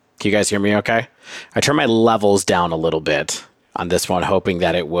Can you guys hear me okay? I turned my levels down a little bit on this one, hoping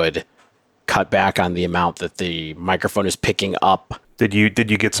that it would cut back on the amount that the microphone is picking up. Did you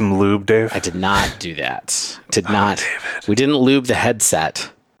get some lube, Dave? I did not do that. Did not. David. We didn't lube the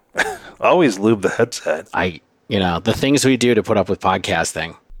headset. Always lube the headset. The things we do to put up with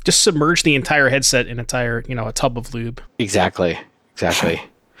podcasting. Just submerge the entire headset in a tub of lube. Exactly.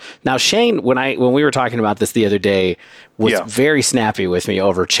 Now, Shane, when we were talking about this the other day, was very snappy with me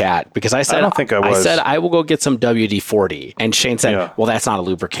over chat because I said, I don't think I was. I said, I will go get some WD-40. And Shane said, well, that's not a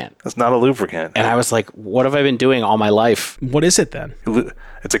lubricant. That's not a lubricant. And I was like, what have I been doing all my life? What is it then?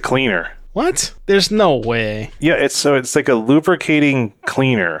 It's a cleaner. What? There's no way. Yeah, it's like a lubricating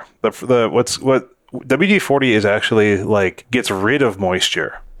cleaner. What WD-40 is actually like gets rid of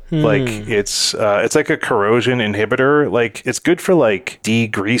moisture. Like it's like a corrosion inhibitor. Like it's good for like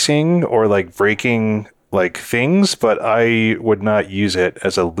degreasing or like breaking like things, but I would not use it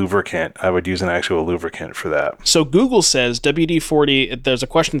as a lubricant. I would use an actual lubricant for that. So Google says WD-40, there's a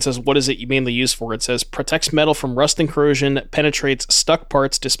question that says, what is it you mainly use for? It says protects metal from rust and corrosion, penetrates stuck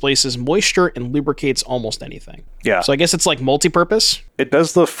parts, displaces moisture, and lubricates almost anything. Yeah. So I guess it's like multi-purpose. It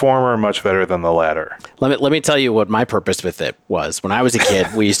does the former much better than the latter. Let me tell you what my purpose with it was. When I was a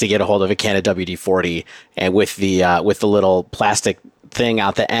kid, we used to get a hold of a can of WD-40 and with the little plastic thing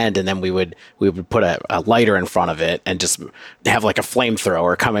out the end, and then we would put a lighter in front of it and just have like a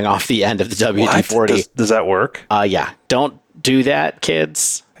flamethrower coming off the end of the WD-40. Does that work? Yeah. Don't do that,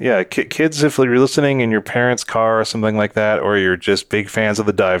 kids. Yeah, kids, if you're listening in your parents' car or something like that, or you're just big fans of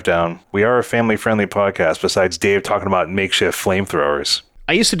the Dive Down, we are a family-friendly podcast besides Dave talking about makeshift flamethrowers.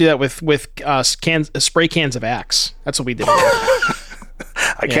 I used to do that with spray cans of Axe. That's what we did.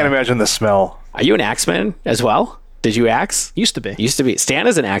 I can't imagine the smell. Are you an Axeman as well? Did you axe? Used to be. Stan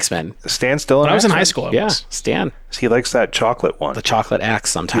is an Axeman. Stan's still an When I was in Axeman? high school, Yeah, Stan. He likes that chocolate one. The chocolate axe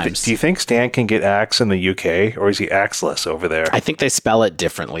sometimes. Do you think Stan can get axe in the UK, or is he axeless over there? I think they spell it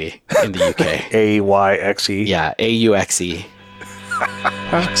differently in the UK. A-Y-X-E? Yeah, A-U-X-E.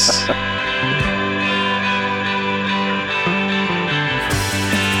 Axe.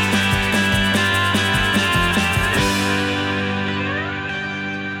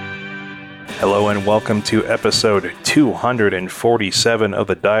 Hello and welcome to episode 247 of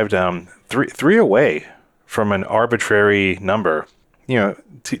the Dive Down. Three away from an arbitrary number.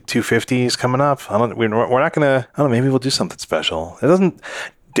 250 is coming up. We're not gonna. I don't know. Maybe we'll do something special. It doesn't.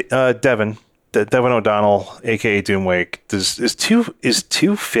 Devin O'Donnell, aka Doomwake, is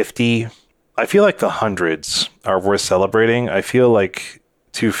 250. I feel like the hundreds are worth celebrating. I feel like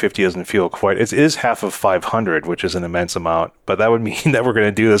 250 doesn't feel quite. It is half of 500, which is an immense amount. But that would mean that we're going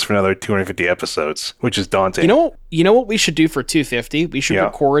to do this for another 250 episodes, which is daunting. You know what we should do for 250? We should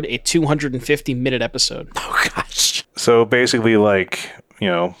record a 250-minute episode. Oh gosh. So basically, like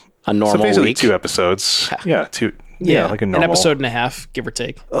a normal week. 2 episodes. Yeah, two. Yeah, like a normal. An episode and a half, give or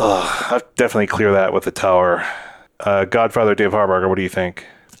take. I'll definitely clear that with the tower. Godfather Dave Harbarger, what do you think?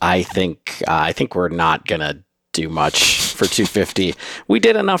 I think we're not gonna do much for 250. We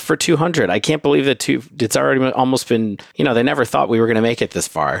did enough for 200. I can't believe that it's already almost been, they never thought we were going to make it this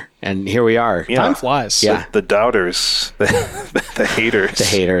far. And here we are. Yeah. Time flies. Yeah. The doubters, the haters. The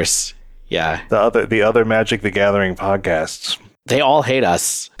haters. Yeah. The other Magic the Gathering podcasts. They all hate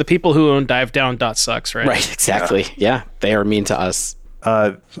us. The people who own divedown.sucks, right? Right, exactly. Yeah. They are mean to us.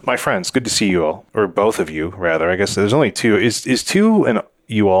 My friends, good to see you all. Or both of you, rather. I guess there's only 2. Is 2 and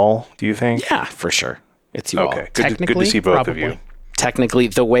you all, do you think? Yeah, for sure. It's you all. Okay, good to see both probably. of you. Technically,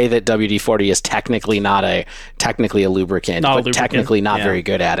 the way that WD-40 is technically a lubricant, but technically not very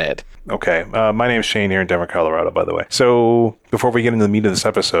good at it. Okay, my name's Shane here in Denver, Colorado, by the way. So before we get into the meat of this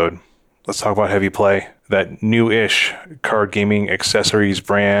episode, let's talk about Heavy Play, that new-ish card gaming accessories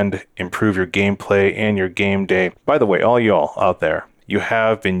brand. Improve your gameplay and your game day. By the way, all y'all out there, you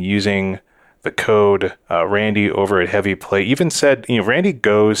have been using the code Randy over at Heavy Play. Even said, Randy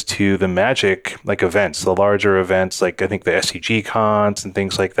goes to the Magic events, the larger events, like I think the SCG cons and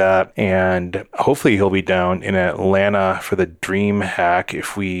things like that. And hopefully he'll be down in Atlanta for the Dream Hack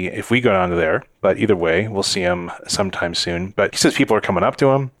if we go down to there. But either way, we'll see him sometime soon. But he says people are coming up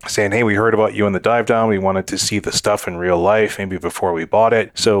to him saying, hey, we heard about you in the Dive Down. We wanted to see the stuff in real life, maybe before we bought it.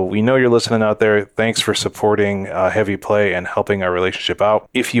 So we know you're listening out there. Thanks for supporting Heavy Play and helping our relationship out.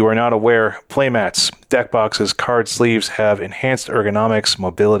 If you are not aware, playmats, deck boxes, card sleeves have enhanced ergonomics,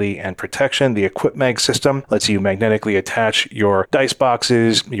 mobility, and protection. The EquipMag system lets you magnetically attach your dice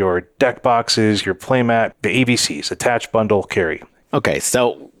boxes, your deck boxes, your playmat, the ABCs, attach, bundle, carry. Okay,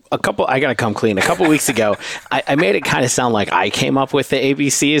 so I got to come clean. A couple weeks ago, I made it kind of sound like I came up with the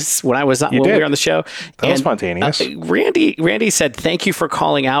ABCs when we were on the show. That was spontaneous. Randy said, thank you for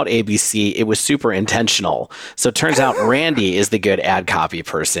calling out ABC. It was super intentional. So it turns out Randy is the good ad copy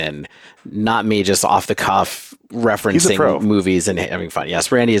person, not me just off the cuff referencing movies and having fun.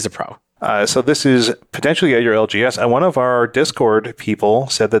 Yes, Randy is a pro. So this is potentially at your LGS. And one of our Discord people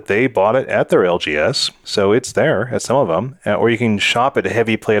said that they bought it at their LGS. So it's there at some of them. Or you can shop at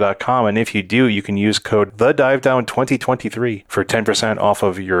heavyplay.com. And if you do, you can use code TheDiveDown2023 for 10% off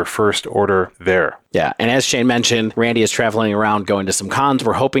of your first order there. Yeah, and as Shane mentioned, Randy is traveling around going to some cons.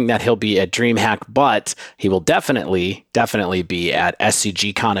 We're hoping that he'll be at DreamHack, but he will definitely be at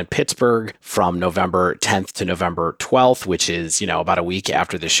SCG Con in Pittsburgh from November 10th to November 12th, which is, about a week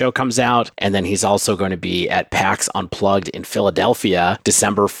after the show comes out. And then he's also going to be at PAX Unplugged in Philadelphia,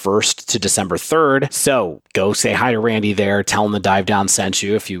 December 1st to December 3rd. So go say hi to Randy there. Tell him the Dive Down sent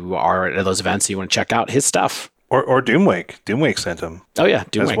you if you are at those events and you want to check out his stuff. Or Doomwake. Doomwake sent him. Oh, yeah,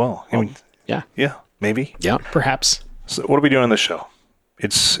 Doomwake. As well. I mean, yeah, maybe. Yeah, perhaps. So what are we doing on the show?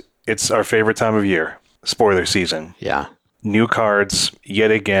 It's our favorite time of year, spoiler season. Yeah. New cards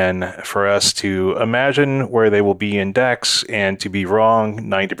yet again for us to imagine where they will be in decks and to be wrong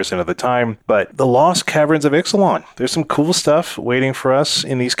 90% of the time. But the Lost Caverns of Ixalan. There's some cool stuff waiting for us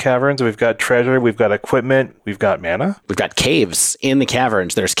in these caverns. We've got treasure, we've got equipment, we've got mana. We've got caves. In the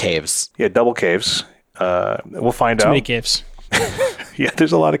caverns, there's caves. Yeah, double caves. We'll find out. Too many caves. Yeah,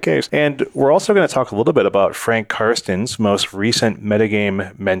 there's a lot of caves. And we're also going to talk a little bit about Frank Karsten's most recent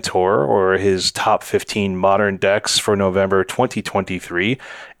metagame mentor, or his top 15 modern decks for November 2023.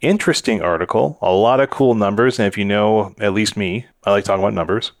 Interesting article, a lot of cool numbers. And if you know, at least me, I like talking about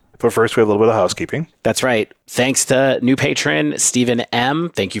numbers. But first, we have a little bit of housekeeping. That's right. Thanks to new patron Stephen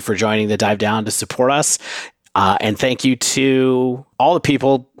M. Thank you for joining the Dive Down to support us. And thank you to all the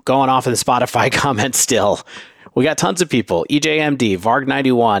people going off in the Spotify comments still. We got tons of people. EJMD,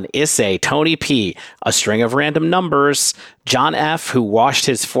 Varg91, Issei, Tony P, a string of random numbers, John F, who washed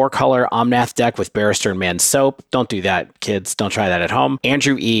his 4-color Omnath deck with Barrister and Man soap. Don't do that, kids. Don't try that at home.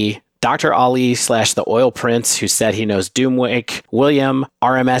 Andrew E, Dr. Ali / the Oil Prince, who said he knows Doomwake, William,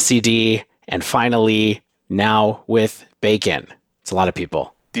 RMSED, and finally, now with Bacon. It's a lot of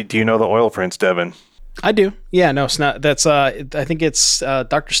people. Do you know the Oil Prince, Devin? I do. Yeah, no, that's I think it's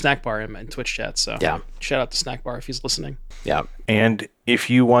Dr. Snackbar in Twitch chat. So yeah, shout out to Snackbar if he's listening. Yeah. And if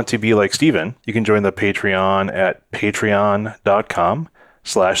you want to be like Steven, you can join the Patreon at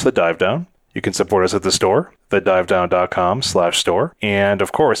patreon.com/thedivedown. You can support us at the store, thedivedown.com/store. And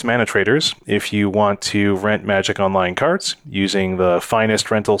of course, Mana Traders, if you want to rent Magic Online cards using the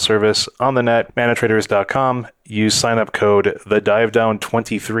finest rental service on the net, manatraders.com, use sign-up code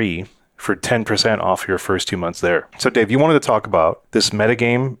TheDiveDown23 for 10% off your first 2 months there. So Dave, you wanted to talk about this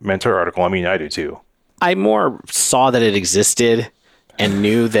metagame mentor article. I mean, I do too. I more saw that it existed and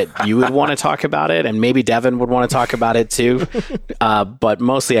knew that you would want to talk about it, and maybe Devin would want to talk about it too. But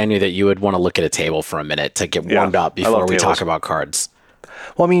mostly I knew that you would want to look at a table for a minute to get warmed up before we talk about cards.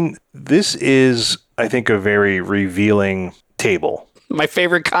 Well, I mean, this is, I think, a very revealing table. My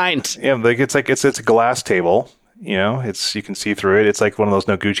favorite kind. Yeah, it's a glass table. You know, you can see through it. It's like one of those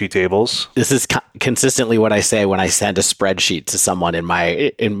Noguchi tables. This is consistently what I say when I send a spreadsheet to someone in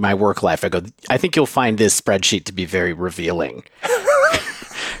my work life. I go, I think you'll find this spreadsheet to be very revealing.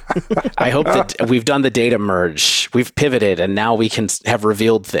 I hope that we've done the data merge. We've pivoted, and now we can have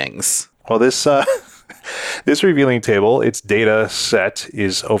revealed things. Well, this revealing table, its data set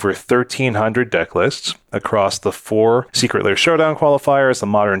is over 1,300 deck lists across the 4 Secret Lair Showdown qualifiers, the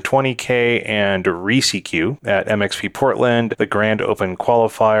Modern 20K, and ReCQ at MXP Portland, the Grand Open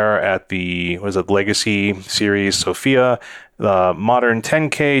qualifier at the Legacy Series Sofia, the Modern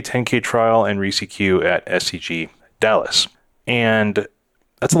 10K, 10K Trial, and ReCQ at SCG Dallas. And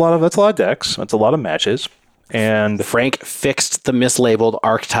that's a lot of decks. That's a lot of matches. And Frank fixed the mislabeled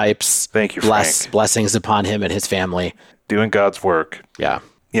archetypes. Thank you, Frank. Blessings upon him and his family. Doing God's work. Yeah.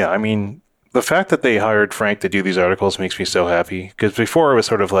 Yeah, I mean, the fact that they hired Frank to do these articles makes me so happy. Because before it was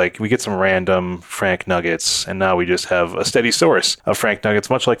sort of like, we get some random Frank nuggets, and now we just have a steady source of Frank nuggets,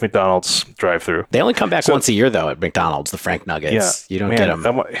 much like McDonald's drive-thru. They only come back once a year, though, at McDonald's, the Frank nuggets. Yeah, you don't get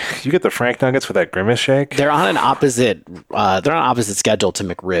them. You get the Frank nuggets with that Grimace shake? They're on an opposite schedule to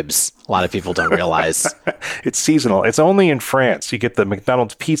McRibs. A lot of people don't realize. It's seasonal. It's only in France. You get the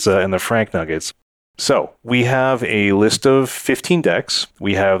McDonald's pizza and the Frank nuggets. So we have a list of 15 decks.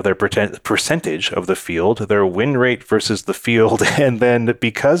 We have their percentage of the field, their win rate versus the field. And then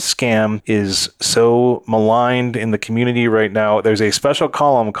because Scam is so maligned in the community right now, there's a special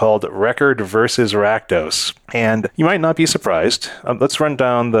column called Record versus Rakdos. And you might not be surprised. Let's run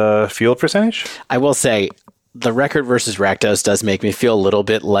down the field percentage. I will say, the Record versus Rakdos does make me feel a little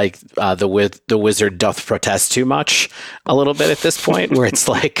bit like the wizard doth protest too much a little bit at this point, where it's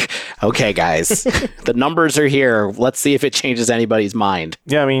like, okay, guys, the numbers are here. Let's see if it changes anybody's mind.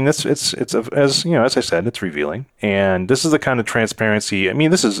 Yeah, I mean, as I said, it's revealing. And this is the kind of transparency. I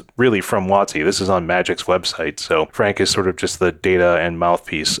mean, this is really from WotC. This is on Magic's website. So Frank is sort of just the data and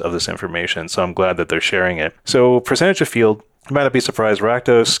mouthpiece of this information. So I'm glad that they're sharing it. So percentage of field. You might not be surprised,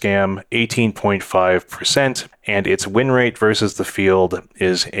 Rakdos Scam 18.5%, and its win rate versus the field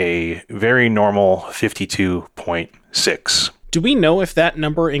is a very normal 52.6. Do we know if that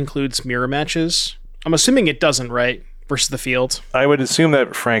number includes mirror matches? I'm assuming it doesn't, right? Versus the field. I would assume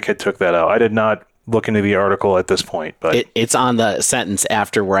that Frank had took that out. I did not look into the article at this point, but it's on the sentence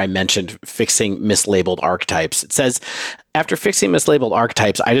after where I mentioned fixing mislabeled archetypes. It says, after fixing mislabeled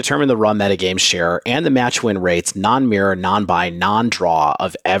archetypes, I determined the raw metagame share and the match win rates, non-mirror, non-buy, non-draw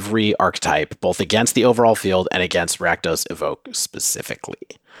of every archetype, both against the overall field and against Rakdos Evoke specifically.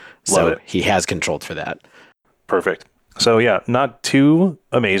 Love it. He has controlled for that. Perfect. So yeah, not too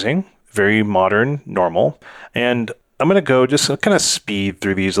amazing, very modern, normal. And I'm going to go just kind of speed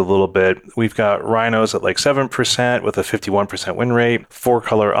through these a little bit. We've got Rhinos at like 7% with a 51% win rate.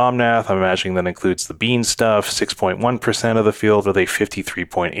 4-color Omnath, I'm imagining that includes the bean stuff, 6.1% of the field with a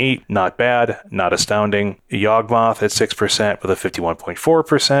 53.8. Not bad, not astounding. Yawgmoth at 6% with a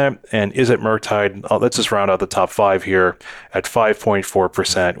 51.4%. And Is It Murktide, let's just round out the top 5 here, at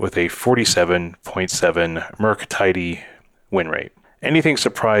 5.4% with a 47.7 Murktide win rate. Anything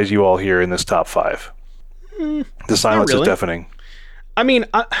surprise you all here in this top 5? The silence is deafening. I mean,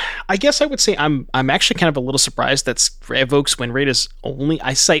 I guess I would say I'm actually kind of a little surprised that Evoke's win rate is only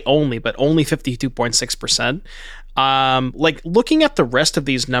 52.6%. Like looking at the rest of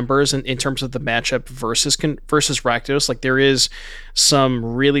these numbers in terms of the matchup versus Rakdos, like there is some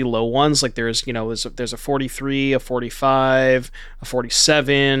really low ones. Like there's a 43, a 45, a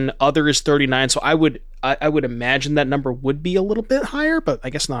 47, other is 39. So I would imagine that number would be a little bit higher, but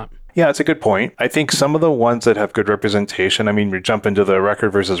I guess not. Yeah, it's a good point. I think some of the ones that have good representation, I mean, we jump into the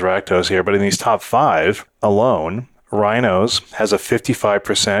Record versus Rakdos here, but in these top 5 alone, Rhinos has a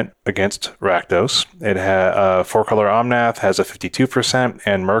 55% against Rakdos. It has 4-color Omnath has a 52%,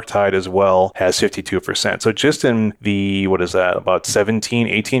 and Murktide as well has 52%. So just in the, about 17,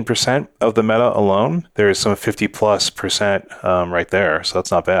 18% of the meta alone, there's some 50+% right there. So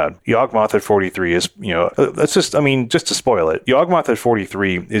that's not bad. Yawgmoth at 43 is, just to spoil it, Yawgmoth at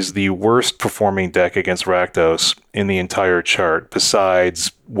 43 is the worst performing deck against Rakdos in the entire chart,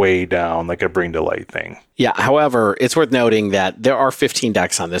 besides way down, like a Bring to Light thing. Yeah, however, it's worth noting that there are 15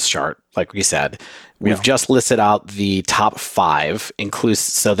 decks on this chart, like we said. We've just listed out the top 5,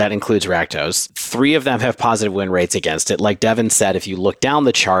 so that includes Rakdos. 3 of them have positive win rates against it. Like Devin said, if you look down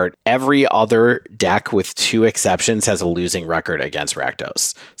the chart, every other deck with 2 exceptions has a losing record against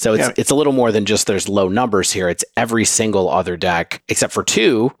Rakdos. So it's a little more than just there's low numbers here. It's every single other deck, except for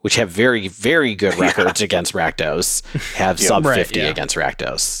 2, which have very, very good records against Rakdos, have sub 50 against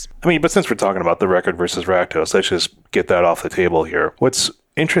Rakdos. I mean, but since we're talking about the Record versus Rakdos, let's just get that off the table here. What's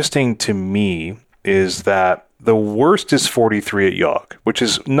interesting to me is that the worst is 43 at Yawg, which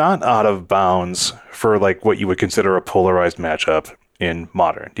is not out of bounds for like what you would consider a polarized matchup in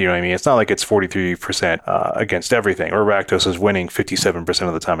Modern. Do you know what I mean? It's not like it's 43% against everything, or Rakdos is winning 57%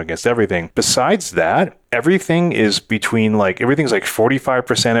 of the time against everything. Besides that, everything's like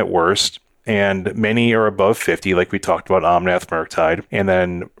 45% at worst, and many are above 50, like we talked about Omnath, Murktide, and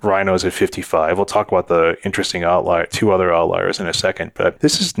then Rhinos at 55. We'll talk about the interesting 2 other outliers in a second, but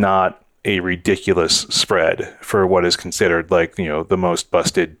this is not a ridiculous spread for what is considered like, the most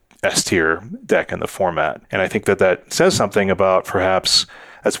busted S-tier deck in the format. And I think that says something about, perhaps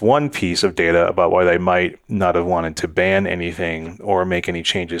that's one piece of data about why they might not have wanted to ban anything or make any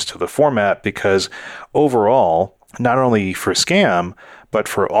changes to the format, because overall, not only for Scam, but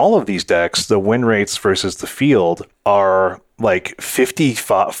for all of these decks, the win rates versus the field are like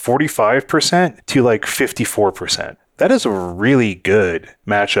 45% to like 54%. That is a really good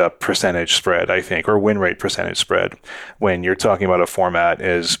matchup percentage spread, I think, or win rate percentage spread, when you're talking about a format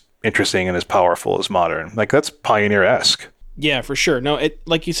as interesting and as powerful as Modern. Like, that's Pioneer-esque. Yeah, for sure. No, it,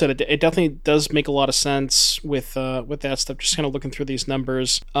 like you said, it definitely does make a lot of sense with that stuff. Just kind of looking through these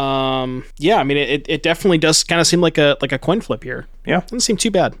numbers. Yeah, I mean, it definitely does kind of seem like a coin flip here. Yeah, doesn't seem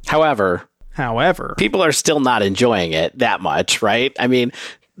too bad. However, However, people are still not enjoying it that much, right? I mean,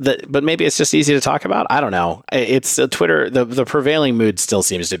 but maybe it's just easy to talk about. I don't know. It's Twitter. The prevailing mood still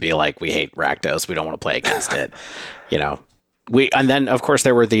seems to be like, we hate Rakdos. We don't want to play against it. And then of course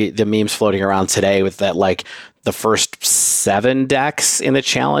there were the memes floating around today with that, like the first 7 decks in the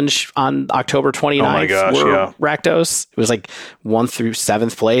challenge on October 29th were Rakdos. It was like 1 through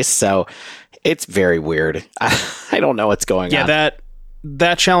 7th place. So it's very weird. I don't know what's going on. Yeah,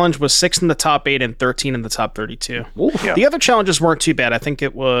 that challenge was 6 in the top 8 and 13 in the top 32. Yeah. The other challenges weren't too bad. I think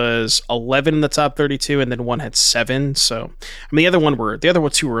it was 11 in the top 32, and then one had 7. So, I mean, the other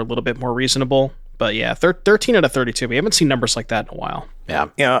two were a little bit more reasonable. But yeah, 13 out of 32. We haven't seen numbers like that in a while. Yeah.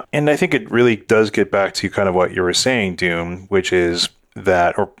 Yeah, and I think it really does get back to kind of what you were saying, Doom, which is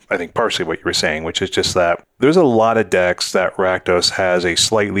that, or I think partially what you were saying, which is just that there's a lot of decks that Rakdos has a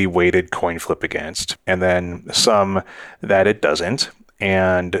slightly weighted coin flip against, and then some that it doesn't.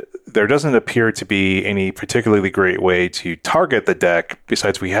 And there doesn't appear to be any particularly great way to target the deck.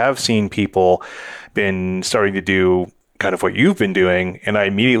 Besides, we have seen people been starting to do kind of what you've been doing. And I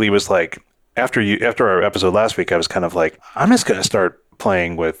immediately was like, after our episode last week, I was kind of like, I'm just going to start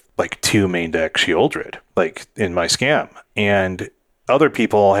playing with like 2 main deck Shieldred, like in my scam. And other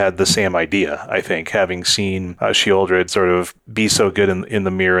people had the same idea, I think, having seen Shieldred sort of be so good in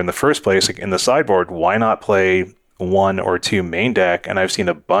the mirror in the first place, like in the sideboard, why not play 1 or 2 main deck? And I've seen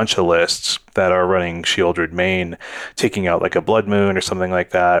a bunch of lists that are running Shieldred main, taking out like a Blood Moon or something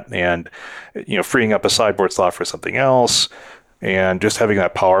like that, and freeing up a sideboard slot for something else, and just having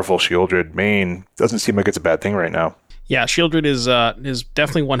that powerful Shieldred main doesn't seem like it's a bad thing right now. Yeah, Shieldred is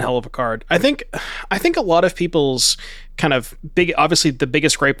definitely one hell of a card. I think a lot of people's kind of obviously the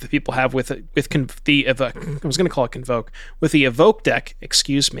biggest gripe that people have with the Convoke, with the Evoke deck,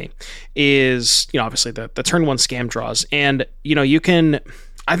 excuse me, is obviously the turn 1 scam draws, and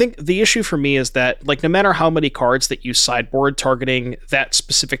I think the issue for me is that, like, no matter how many cards that you sideboard targeting that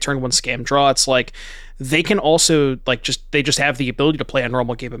specific turn 1 scam draw, it's like they can also they just have the ability to play a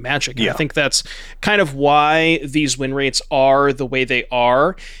normal game of Magic. And I think that's kind of why these win rates are the way they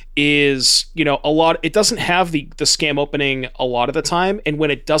are, is it doesn't have the scam opening a lot of the time, and when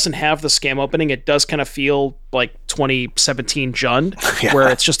it doesn't have the scam opening, it does kind of feel like 2017 Jund, where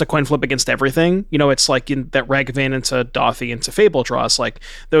it's just a coin flip against everything. It's like in that Ragavan into Dothy into Fable draws, like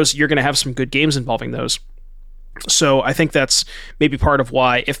those, you're going to have some good games involving those. So I think that's maybe part of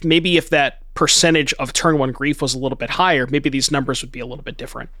why, if that percentage of turn 1 grief was a little bit higher, maybe these numbers would be a little bit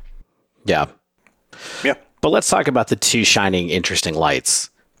different. Yeah. But let's talk about the 2 shining interesting lights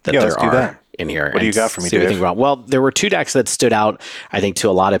that there are in here. What do you got for me, Dave? Well, there were 2 decks that stood out, I think, to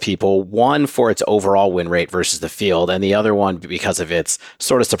a lot of people. One for its overall win rate versus the field, and the other one because of its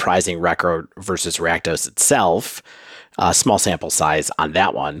sort of surprising record versus Rakdos itself. Small sample size on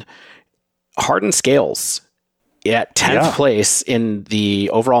that one. Hardened Scales at 10th place in the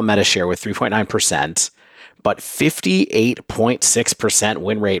overall meta share with 3.9%, but 58.6%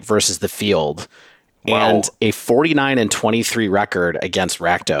 win rate versus the field. Wow. And a 49-23 record against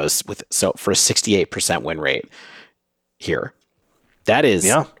Rakdos for a 68% win rate here. That is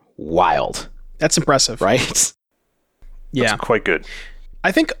wild. That's impressive, right? Yeah, that's quite good.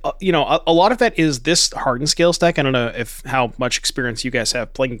 I think a lot of that is this Hardened Scales deck. I don't know how much experience you guys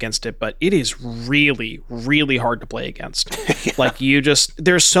have playing against it, but it is really, really hard to play against. Like,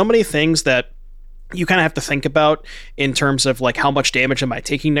 there's so many things that you kind of have to think about in terms of like, how much damage am I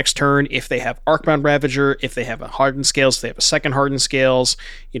taking next turn? If they have Arcbound Ravager, if they have a Hardened Scales, if they have a second Hardened Scales,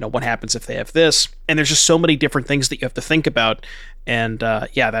 what happens if they have this? And there's just so many different things that you have to think about. And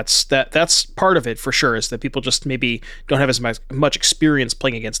that's part of it for sure, is that people just maybe don't have as much experience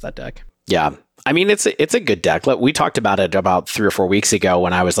playing against that deck. Yeah. I mean, it's a good deck. We talked about it about 3 or 4 weeks ago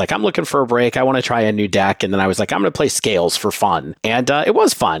when I was like, I'm looking for a break. I want to try a new deck. And then I was like, I'm going to play Scales for fun. And it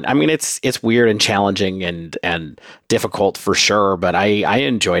was fun. I mean, it's weird and challenging and difficult for sure, but I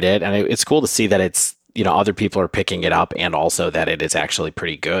enjoyed it. And it's cool to see that it's, other people are picking it up, and also that it is actually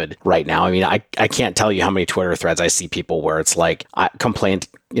pretty good right now. I mean, I can't tell you how many Twitter threads I see people where it's like,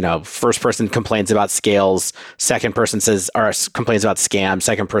 first person complains about Scales, second person complains about Scam,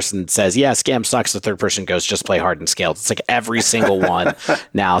 second person says, yeah, Scam sucks, the third person goes, just play Hardened Scales. It's like every single one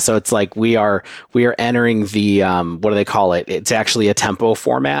now. So it's like we are entering the what do they call it? It's actually a tempo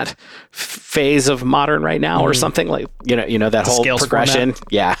format phase of Modern right now, or something like that whole progression.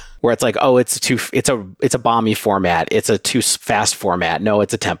 Format. Yeah. Where it's like, oh, it's a bomby format. It's a too fast format. No,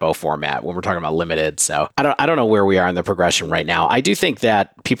 it's a tempo format when we're talking about limited. So I don't know where we are in the progression right now. I do think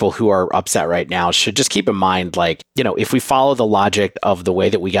that people who are upset right now should just keep in mind, like, if we follow the logic of the way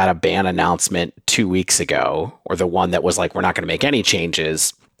that we got a ban announcement 2 weeks ago, or the one that was like, we're not going to make any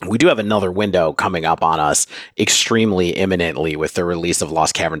changes, we do have another window coming up on us extremely imminently with the release of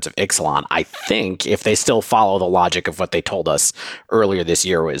Lost Caverns of Ixalan. I think if they still follow the logic of what they told us earlier this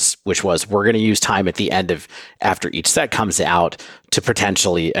year, which was we're going to use time at the end of after each set comes out to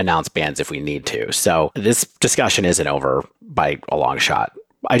potentially announce bans if we need to. So this discussion isn't over by a long shot.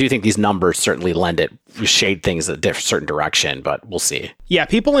 I do think these numbers certainly shade things a certain direction, but we'll see. Yeah,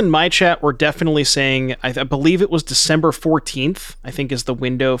 people in my chat were definitely saying, I believe it was December 14th, I think is the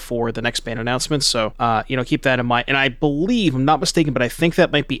window for the next ban announcements. So, keep that in mind. And I believe, I'm not mistaken, but I think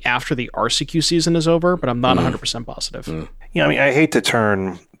that might be after the RCQ season is over, but I'm not 100% positive. Yeah, I mean, I hate to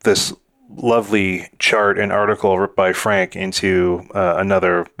turn this lovely chart and article by Frank into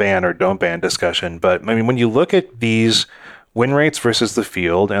another ban or don't ban discussion. But I mean, when you look at these win rates versus the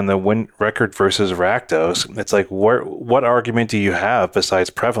field and the win record versus Rakdos, it's like, what argument do you have besides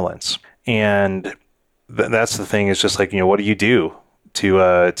prevalence? And that's the thing, is just like, what do you do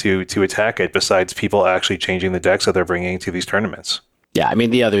to attack it besides people actually changing the decks that they're bringing to these tournaments? Yeah, I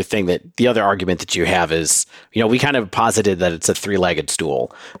mean, the other argument that you have is, we kind of posited that it's a three-legged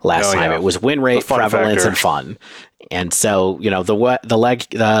stool last time. It was win rate, prevalence, and fun. And so,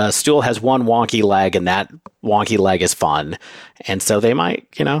 the stool has one wonky leg, and that wonky leg is fun. And so they might,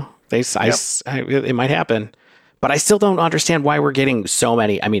 it might happen. But I still don't understand why we're getting so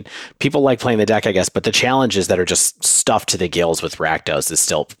many. I mean, people like playing the deck, I guess, but the challenges that are just stuffed to the gills with Rakdos is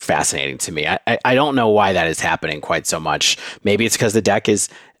still fascinating to me. I don't know why that is happening quite so much. Maybe it's because the deck is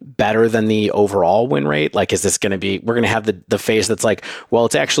better than the overall win rate. Like, is this going to be, we're going to have the phase that's like, well,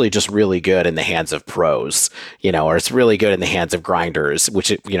 it's actually just really good in the hands of pros, or it's really good in the hands of grinders, which,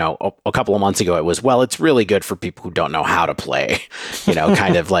 a couple of months ago it was, well, it's really good for people who don't know how to play,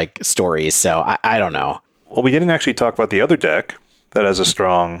 kind of like stories. So I don't know. Well, we didn't actually talk about the other deck that has a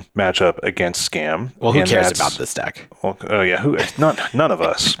strong matchup against Scam. Well, who cares about this deck? Well, none of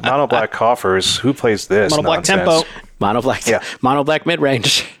us. Mono Black Coffers. Who plays this? Mono Black Tempo. Mono Black. Yeah. Mono Black mid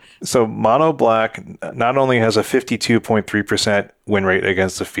range. So Mono Black not only has a 52.3% win rate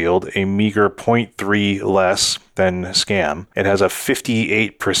against the field, a meager 0.3 less than Scam. It has a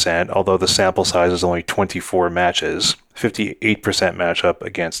 58%, although the sample size is only 24 matches, 58% matchup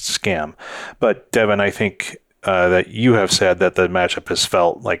against Scam. But Devin, I think that you have said that the matchup has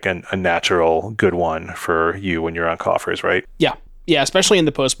felt like a natural good one for you when you're on Coffers, right? Yeah. Yeah, especially in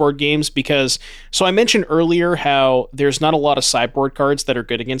the post-board games, because, so I mentioned earlier how there's not a lot of sideboard cards that are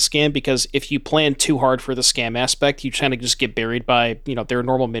good against Scam, because if you plan too hard for the Scam aspect, you kind of just get buried by, their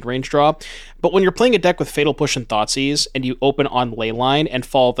normal mid-range draw. But when you're playing a deck with Fatal Push and Thoughtseize, and you open on Leyline and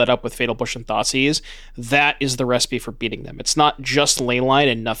follow that up with Fatal Push and Thoughtseize, that is the recipe for beating them. It's not just Leyline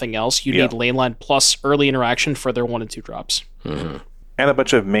and nothing else. You need Leyline plus early interaction for their 1 and 2 drops. Mm-hmm. And a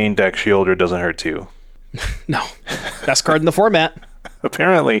bunch of main deck Shielder doesn't hurt too. No. Best card in the format.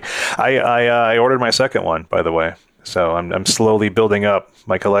 Apparently. I ordered my second one, by the way. So I'm slowly building up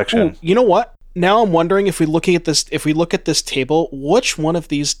my collection. Ooh, you know what? Now I'm wondering, if we look at this table, which one of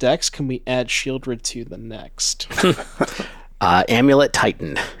these decks can we add Shieldred to the next? Amulet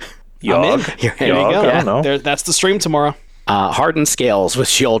Titan. Yogg. There you go. I don't know. That's the stream tomorrow. Hardened Scales with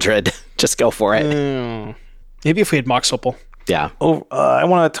Shieldred. Just go for it. Maybe if we had Mox Opal. Yeah. I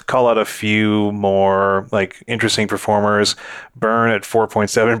wanted to call out a few more interesting performers. Burn at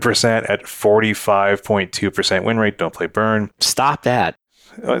 4.7% at 45.2% win rate. Don't play Burn. Stop that.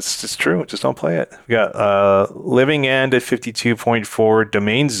 It's true. Just don't play it. We got Living End at 52.4%.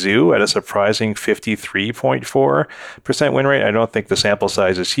 Domain Zoo at a surprising 53.4% win rate. I don't think the sample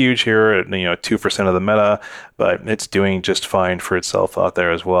size is huge here at 2% of the meta, but it's doing just fine for itself out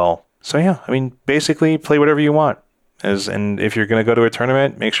there as well. So yeah, I mean, basically play whatever you want. And if you're going to go to a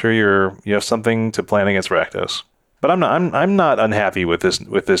tournament, make sure you have something to plan against Rakdos. But I'm not unhappy with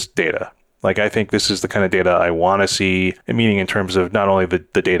this data. I think this is the kind of data I want to see, meaning in terms of not only the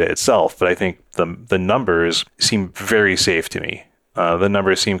data itself, but I think the numbers seem very safe to me. The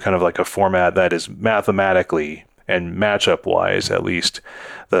numbers seem kind of like a format that is mathematically and matchup wise, at least,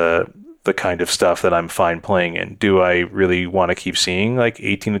 the kind of stuff that I'm fine playing in. Do I really want to keep seeing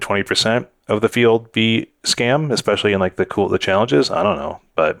 18 to 20% of the field be Scam, especially in the challenges? I don't know,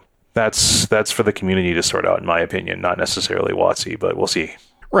 but that's for the community to sort out, in my opinion, not necessarily WotC, but we'll see.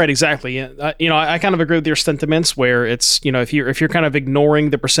 Right, exactly. Yeah, I kind of agree with your sentiments where it's, if you're kind of ignoring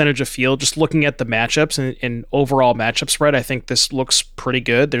the percentage of field, just looking at the matchups and overall matchup spread, I think this looks pretty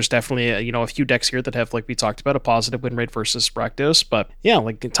good. There's definitely a few decks here that have, like we talked about, a positive win rate versus Rakdos, but yeah,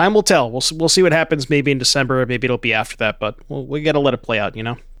 time will tell. We'll see what happens maybe in December, maybe it'll be after that, but we got to let it play out,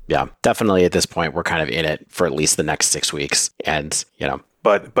 Yeah, definitely at this point, we're kind of in it for at least the next 6 weeks. And,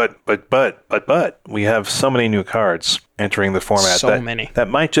 But we have so many new cards entering the format. So many. That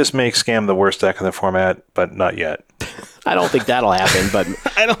might just make Scam the worst deck in the format, but not yet. I don't think that'll happen,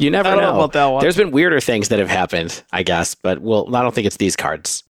 but you never know. About that one. There's been weirder things that have happened, I guess, but I don't think it's these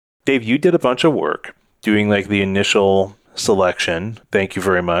cards. Dave, you did a bunch of work doing like the initial selection. Thank you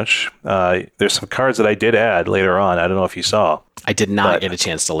very much. There's some cards that I did add later on. I don't know if you saw. I did not get a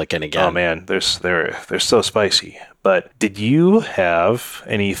chance to look in again. Oh man, they're so spicy. But did you have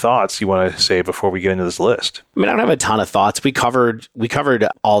any thoughts you want to say before we get into this list? I mean, I don't have a ton of thoughts. We covered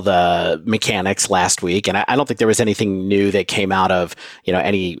all the mechanics last week, and I don't think there was anything new that came out of,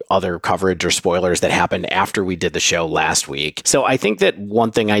 any other coverage or spoilers that happened after we did the show last week. So I think that one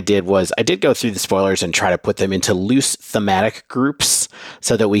thing I did go through the spoilers and try to put them into loose thematic groups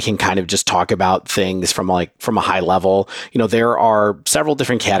so that we can kind of just talk about things from a high level. There are several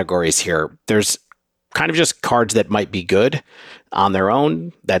different categories here. There's kind of just cards that might be good on their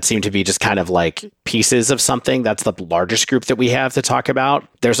own that seem to be just kind of like pieces of something. That's the largest group that we have to talk about.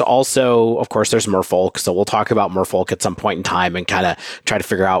 There's also, of course, there's Merfolk. So we'll talk about Merfolk at some point in time and kind of try to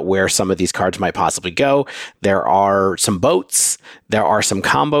figure out where some of these cards might possibly go. There are some boats. There are some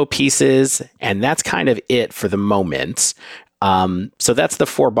combo pieces. And that's kind of it for the moment. So that's the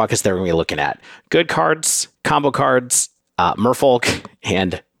 4 buckets that we're going to be looking at. Good cards, combo cards, Merfolk,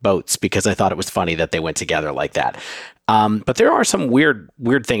 and boats, because I thought it was funny that they went together like that. But there are some weird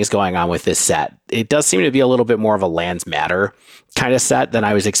things going on with this set. It does seem to be a little bit more of a lands matter kind of set than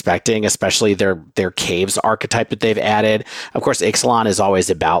I was expecting, especially their caves archetype that they've added. Of course, Ixalan is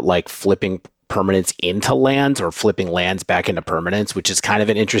always about like flipping permanents into lands or flipping lands back into permanents, which is kind of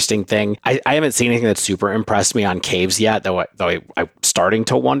an interesting thing. I haven't seen anything that super impressed me on caves yet, though I'm starting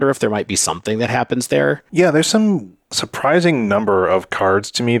to wonder if there might be something that happens there. Yeah, there's some surprising number of cards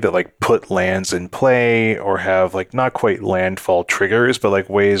to me that like put lands in play or have like not quite landfall triggers, but like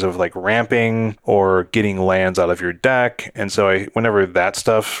ways of like ramping or getting lands out of your deck. And so whenever that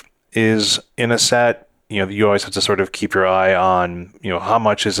stuff is in a set, you always have to sort of keep your eye on, how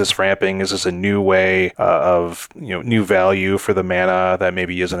much is this ramping? Is this a new way of, new value for the mana that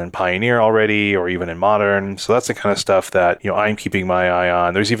maybe isn't in Pioneer already or even in Modern? So that's the kind of stuff that, I'm keeping my eye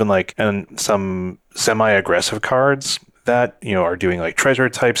on. There's even like some semi-aggressive cards that, are doing like treasure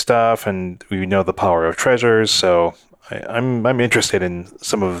type stuff, and we know the power of treasures. So I'm interested in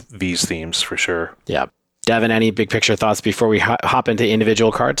some of these themes for sure. Yeah. Devin, any big picture thoughts before we hop into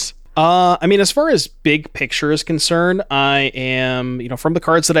individual cards? As far as big picture is concerned, I am, from the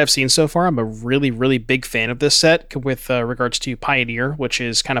cards that I've seen so far, I'm a really, really big fan of this set with regards to Pioneer, which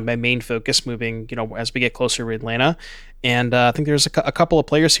is kind of my main focus moving, as we get closer to Atlanta. And I think there's a couple of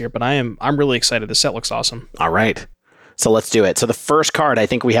players here, but I'm really excited. This set looks awesome. All right. So let's do it. So the first card I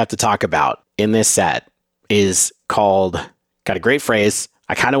think we have to talk about in this set is got a great phrase.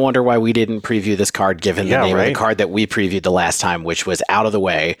 I kind of wonder why we didn't preview this card given the name of the card that we previewed the last time, which was Out of the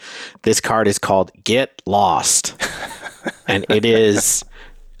Way. This card is called Get Lost. And it is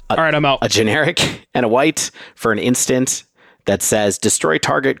all right, I'm out. A generic and a white for an instant that says destroy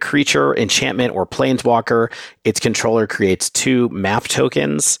target creature, enchantment, or planeswalker. Its controller creates 2 map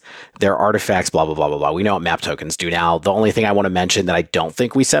tokens. Their artifacts, blah, blah, blah, blah, blah. We know what map tokens do now. The only thing I want to mention that I don't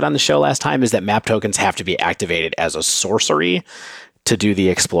think we said on the show last time is that map tokens have to be activated as a sorcery to do the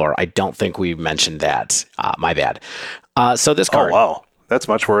Explore. I don't think we mentioned that. My bad. So this card... Oh, wow. That's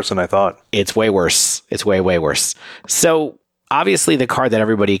much worse than I thought. It's way worse. It's way, way worse. So obviously the card that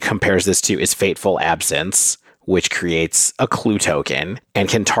everybody compares this to is Fateful Absence, which creates a clue token and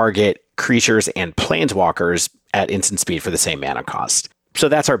can target creatures and planeswalkers at instant speed for the same mana cost. So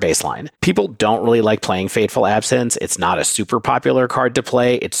that's our baseline. People don't really like playing Fateful Absence. It's not a super popular card to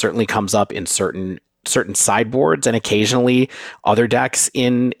play. It certainly comes up in certain sideboards and occasionally other decks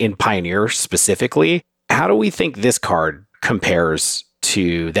in Pioneer specifically. How do we think this card compares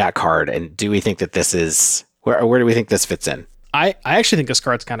to that card? And do we think that this is... Where do we think this fits in? I actually think this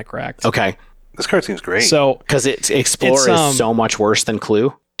card's kind of cracked. Okay. This card seems great. So, because Explore is so much worse than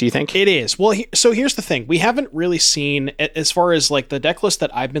Clue, do you think? It is. Well, so here's the thing. We haven't really seen, as far as like the deck list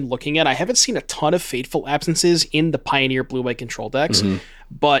that I've been looking at, I haven't seen a ton of Fateful Absences in the Pioneer blue-white control decks. Mm-hmm.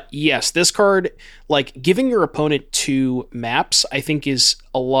 But yes, this card, like giving your opponent 2 maps, I think is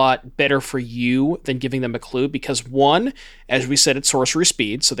a lot better for you than giving them a clue because 1, as we said, it's sorcery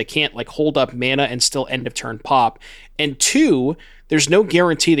speed, so they can't like hold up mana and still end of turn pop. And 2, there's no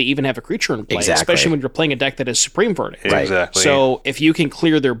guarantee they even have a creature in play, especially when you're playing a deck that is Supreme Verdict. Right. Exactly. So if you can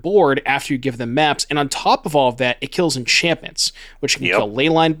clear their board after you give them maps, and on top of all of that, it kills enchantments, which can kill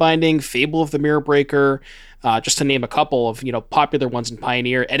Leyline Binding, Fable of the Mirror Breaker, just to name a couple of, popular ones in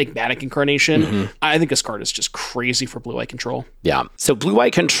Pioneer. Enigmatic Incarnation. Mm-hmm. I think this card is just crazy for blue-white control. Yeah. So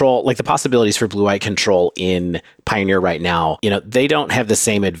blue-white control, like the possibilities for blue-white control in Pioneer right now, they don't have the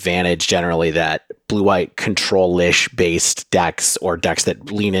same advantage generally that blue-white control-ish based decks or decks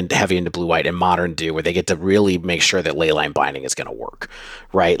that lean in heavy into blue-white and Modern do, where they get to really make sure that leyline binding is going to work,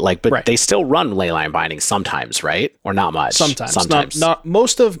 right? But they still run leyline binding sometimes, right? Or not much. Sometimes. Not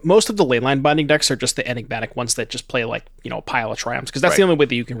most of the leyline binding decks are just the enigmatic ones that just play like, a pile of triumphs, because that's the only way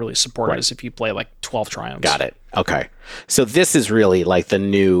that you can really support it is if you play like 12 triumphs. Got it. Okay. So this is really like the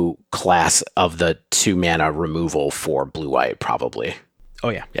new class of the 2-mana removal for blue-white, probably. Oh,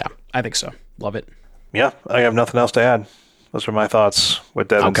 yeah. Yeah. I think so. Love it. Yeah, I have nothing else to add. Those are my thoughts. What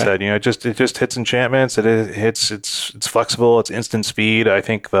Devin said, it just hits enchantments. It's flexible. It's instant speed. I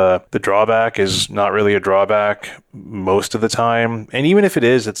think the drawback is not really a drawback most of the time. And even if it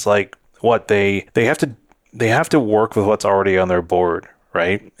is, it's like what they have to work with what's already on their board,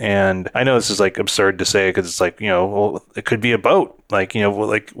 right? And I know this is like absurd to say because it's like, well, it could be a boat, like,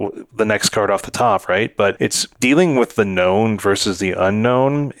 like the next card off the top, right? But it's dealing with the known versus the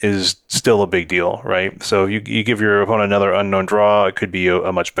unknown is still a big deal, right? So you give your opponent another unknown draw, it could be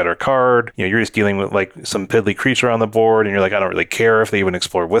a much better card. You're just dealing with like some piddly creature on the board and you're like, I don't really care if they even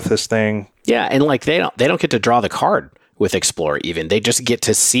explore with this thing. Yeah, and like they don't get to draw the card with Explore even. They just get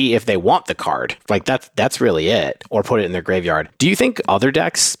to see if they want the card. Like that's really it. Or put it in their graveyard. Do you think other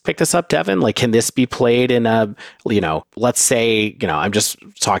decks pick this up, Devin? Like, can this be played in a, let's say, I'm just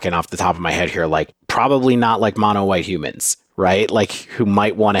talking off the top of my head here, like probably not like mono white humans, right? Like who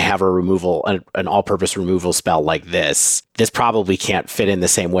might want to have a removal, an all-purpose removal spell like this. This probably can't fit in the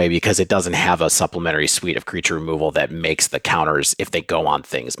same way because it doesn't have a supplementary suite of creature removal that makes the counters, if they go on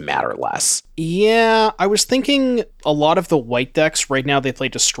things, matter less. Yeah, I was thinking a lot of the white decks right now, they play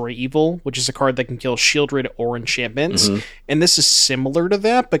Destroy Evil, which is a card that can kill Shieldred or enchantments. Mm-hmm. And this is similar to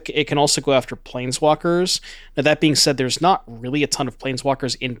that, but it can also go after planeswalkers. Now, that being said, there's not really a ton of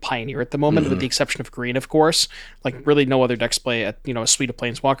planeswalkers in Pioneer at the moment, with the exception of green, of course. Like, really no other decks play a suite of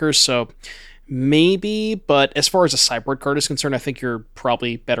planeswalkers, so maybe, but as far as a sideboard card is concerned, I think you're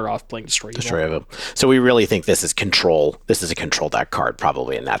probably better off playing Destroy Evil. So we really think this is control. This is a control deck card,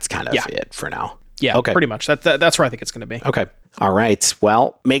 probably, and that's kind of it for now. Yeah, okay. Pretty much. That's where I think it's going to be. Okay. All right.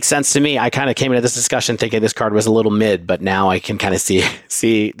 Well, makes sense to me. I kind of came into this discussion thinking this card was a little mid, but now I can kind of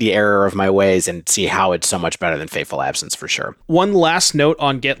see the error of my ways and see how it's so much better than Fateful Absence for sure. One last note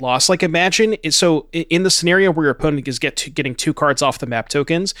on Get Lost. Like, imagine, so in the scenario where your opponent is getting 2 cards off the map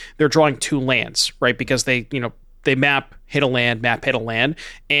tokens, they're drawing 2 lands, right? Because they map, hit a land, map, hit a land.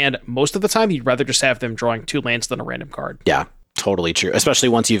 And most of the time, you'd rather just have them drawing 2 lands than a random card. Yeah. Totally true, especially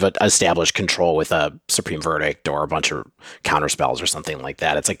once you've established control with a Supreme Verdict or a bunch of counter spells or something like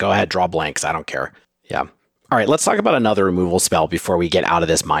that. It's like, go ahead, draw blanks. I don't care. Yeah. All right, let's talk about another removal spell before we get out of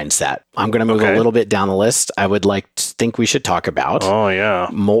this mindset. I'm going to move a little bit down the list. I would think we should talk about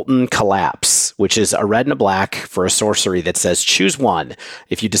Molten Collapse, which is a red and a black for a sorcery that says choose one.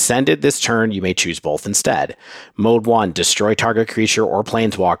 If you descended this turn, you may choose both instead. Mode 1, destroy target creature or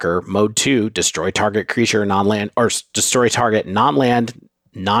planeswalker. Mode 2, destroy target creature non-land, or destroy target non-land,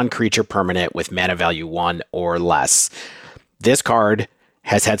 non-creature permanent with mana value 1 or less. This card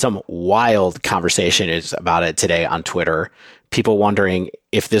has had some wild conversations about it today on Twitter. People wondering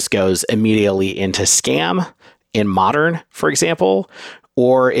if this goes immediately into Scam in Modern, for example,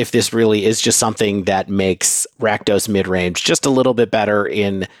 or if this really is just something that makes Rakdos midrange just a little bit better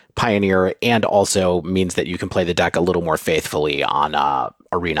in Pioneer and also means that you can play the deck a little more faithfully on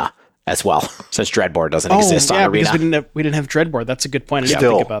Arena as well, since Dreadboard doesn't exist on Arena. Because we didn't have Dreadboard. That's a good point. I didn't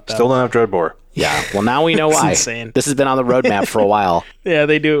think about that. Still don't have Dreadboard. Yeah, well, now we know why. Insane. This has been on the roadmap for a while. Yeah,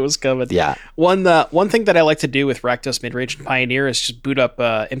 they knew it was coming. Yeah. One thing that I like to do with Rakdos Midrange and Pioneer is just boot up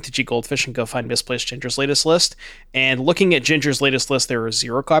MTG Goldfish and go find Misplaced Ginger's latest list. And looking at Ginger's latest list, there are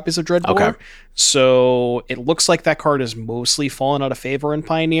 0 copies of Dreadboard. Okay. So it looks like that card has mostly fallen out of favor in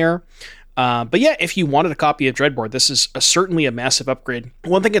Pioneer. But yeah, if you wanted a copy of Dreadboard, this is certainly a massive upgrade.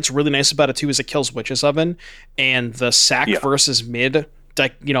 One thing that's really nice about it too is it kills Witch's Oven, and the sack versus mid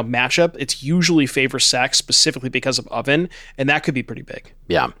matchup, it's usually favors sack specifically because of Oven, and that could be pretty big.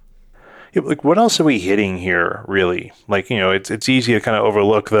 Yeah. Like, what else are we hitting here, really? Like, it's easy to kind of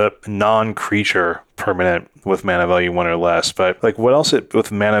overlook the non-creature permanent with mana value 1 or less, but like, what else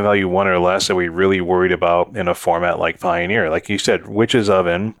with mana value 1 or less are we really worried about in a format like Pioneer? Like you said, Witch's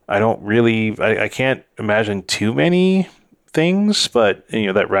Oven. I can't imagine too many things, but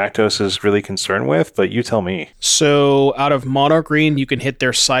that Rakdos is really concerned with, but you tell me. So out of mono green, you can hit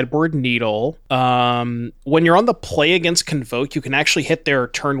their sideboard Needle. When you're on the play against Convoke, you can actually hit their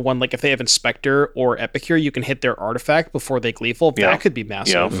turn 1, like if they have Inspector or Epicure, you can hit their artifact before they Gleeful. Yeah. That could be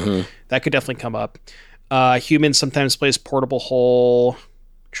massive. Yeah. Mm-hmm. That could definitely come up. Human sometimes plays Portable Hole.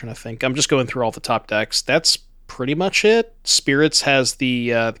 I'm trying to think. I'm just going through all the top decks. That's pretty much it. Spirits has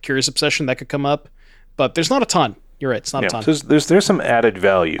the Curious Obsession that could come up, but there's not a ton. You're right. It's not a ton. So there's some added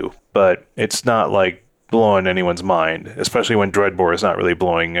value, but it's not like blowing anyone's mind, especially when Dreadbore is not really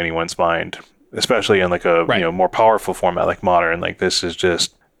blowing anyone's mind, especially in like a more powerful format like Modern. Like this is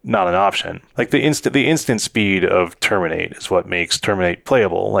just not an option. Like the instant speed of Terminate is what makes Terminate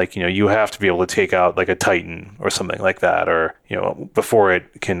playable. Like you have to be able to take out like a Titan or something like that, or before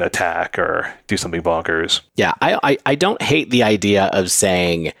it can attack or do something bonkers. Yeah, I don't hate the idea of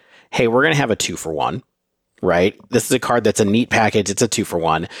saying, hey, we're gonna have a 2-for-1. Right? This is a card that's a neat package. It's a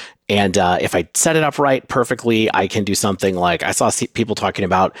 2-for-1. And if I set it up right perfectly, I can do something like I saw people talking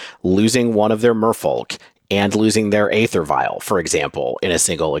about losing one of their Merfolk and losing their Aether Vial, for example, in a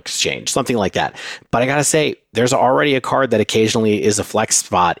single exchange, something like that. But I got to say, there's already a card that occasionally is a flex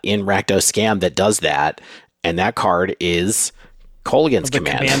spot in Rakdos Scam that does that. And that card is Kolaghan's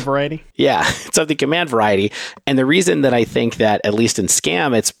Command variety. Yeah, it's of the command variety. And the reason that I think that, at least in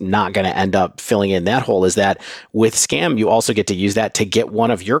Scam, it's not going to end up filling in that hole is that with Scam, you also get to use that to get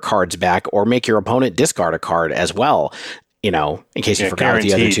one of your cards back or make your opponent discard a card as well, in case you forgot what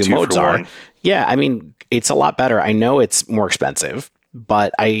the other two modes are. Yeah, I mean, it's a lot better. I know it's more expensive,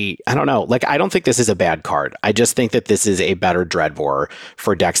 but I don't know. Like, I don't think this is a bad card. I just think that this is a better Dreadbore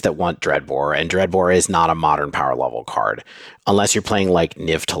for decks that want Dreadbore, and Dreadbore is not a Modern power level card unless you're playing like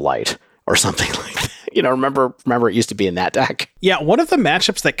Niv to Light or something like that. Remember it used to be in that deck. Yeah, one of the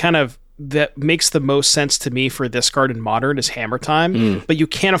matchups that makes the most sense to me for this card in Modern is Hammer Time, but you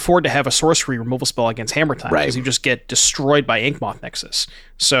can't afford to have a sorcery removal spell against Hammer Time because you just get destroyed by Inkmoth Nexus.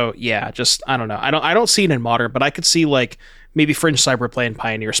 So yeah, just I don't know. I don't see it in Modern, but I could see like maybe Fringe Cyberplay and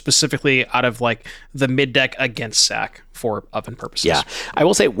Pioneer, specifically out of like the mid deck against Sack for oven purposes. Yeah, I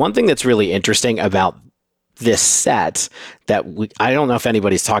will say one thing that's really interesting about this set that I don't know if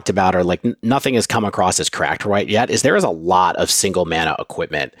anybody's talked about or like nothing has come across as cracked right yet is there is a lot of single mana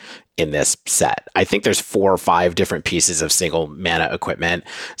equipment in this set. I think there's 4 or 5 different pieces of single mana equipment.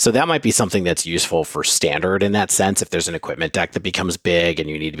 So that might be something that's useful for Standard in that sense if there's an equipment deck that becomes big and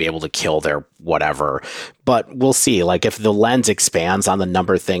you need to be able to kill their whatever. But we'll see. Like if the lens expands on the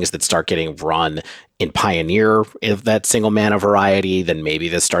number of things that start getting run in Pioneer, if that single mana variety, then maybe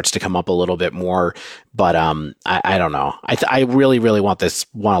this starts to come up a little bit more. But I don't know. I really, really want to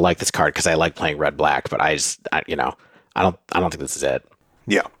like this card because I like playing red black. But I don't think this is it.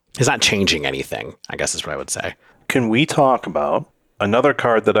 Yeah, it's not changing anything, I guess is what I would say. Can we talk about another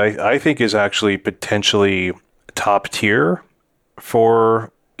card that I think is actually potentially top tier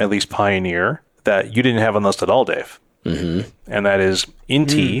for at least Pioneer that you didn't have on the list at all, Dave? Mm-hmm. And that is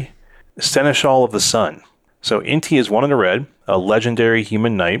Inti, Seneschal of the Sun. So Inti is 1 in a red, a legendary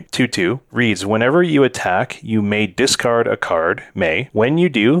human knight, 2/2, reads, whenever you attack, you may discard a card, When you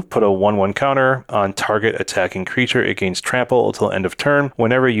do, put a 1/1 counter on target attacking creature against trample until end of turn.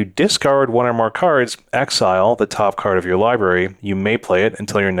 Whenever you discard 1 or more cards, exile the top card of your library. You may play it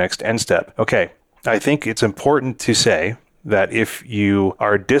until your next end step. Okay, I think it's important to say that if you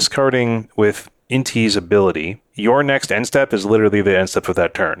are discarding with Inti's ability, your next end step is literally the end step of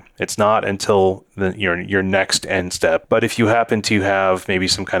that turn. It's not until your next end step. But if you happen to have maybe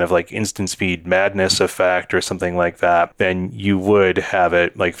some kind of like instant speed madness effect or something like that, then you would have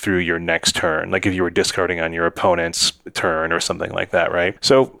it like through your next turn. Like if you were discarding on your opponent's turn or something like that, right?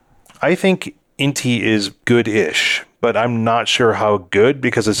 So I think Inti is good-ish, but I'm not sure how good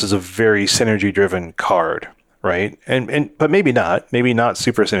because this is a very synergy-driven card. Right. But maybe not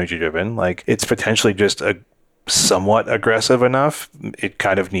super synergy driven. Like it's potentially just a somewhat aggressive enough. It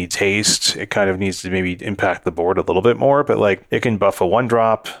kind of needs haste. It kind of needs to maybe impact the board a little bit more, but like it can buff a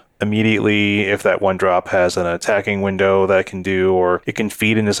 1-drop immediately if that 1-drop has an attacking window that it can do, or it can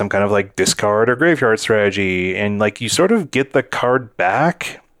feed into some kind of like discard or graveyard strategy. And like you sort of get the card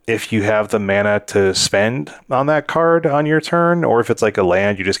back if you have the mana to spend on that card on your turn, or if it's like a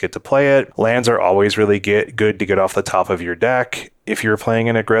land, you just get to play it. Lands are always really good to get off the top of your deck. If you're playing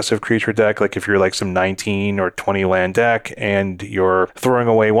an aggressive creature deck, like if you're like some 19 or 20 land deck and you're throwing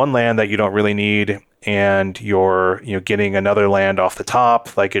away 1 land that you don't really need and you're getting another land off the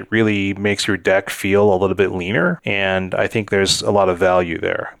top, like it really makes your deck feel a little bit leaner. And I think there's a lot of value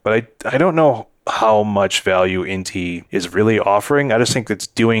there. But I don't know how much value Inti is really offering. I just think it's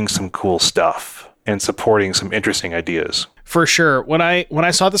doing some cool stuff. and supporting some interesting ideas. For sure. When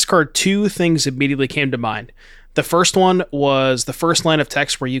I saw this card, two things immediately came to mind. The first one was the first line of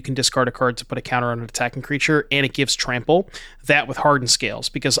text where you can discard a card to put a counter on an attacking creature, and it gives trample. That with Hardened Scales,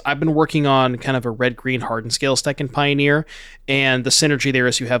 because I've been working on kind of a red-green Hardened Scales deck in Pioneer, and the synergy there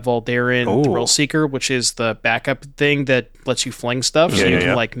is you have Voldaren Thrill Seeker, which is the backup thing that lets you fling stuff. So you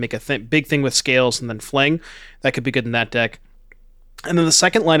can like make a big thing with Scales and then fling. That could be good in that deck. And then the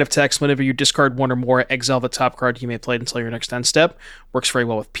second line of text, whenever you discard one or more, exile the top card you may play until your next end step, works very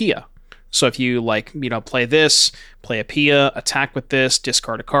well with Pia. So if you play this, play a Pia, attack with this,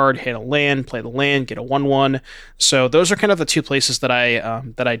 discard a card, hit a land, play the land, get a 1/1. So those are kind of the two places that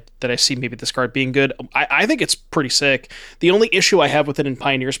I see maybe this card being good. I think it's pretty sick. The only issue I have with it in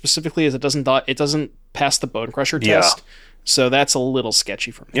Pioneer specifically is it doesn't pass the Bone Crusher test. So that's a little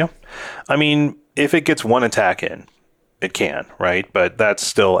sketchy for me. Yeah, I mean, if it gets one attack in, it can, right? But that's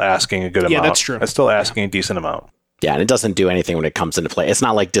still asking a good amount. Yeah, that's true. That's still asking a decent amount. Yeah, and it doesn't do anything when it comes into play. It's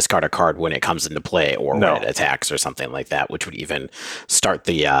not like discard a card when it comes into play or when it attacks or something like that, which would even start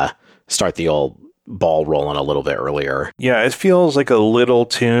the old ball rolling a little bit earlier. Yeah, it feels like a little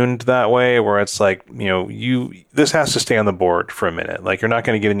tuned that way, where it's like, this has to stay on the board for a minute. Like, you're not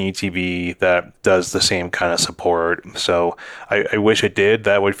going to get an ETB that does the same kind of support. So I wish it did.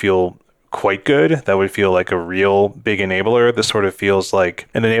 That would feel quite good. That would feel like a real big enabler. This sort of feels like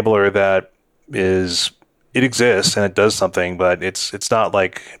an enabler that it exists and it does something, but it's not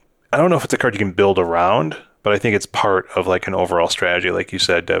like, I don't know if it's a card you can build around, but I think it's part of like an overall strategy, like you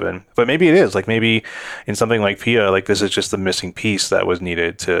said, Devin. But maybe it is. Like, maybe in something like Pia, like this is just the missing piece that was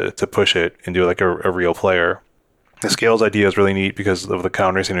needed to push it into like a real player. The Scales idea is really neat because of the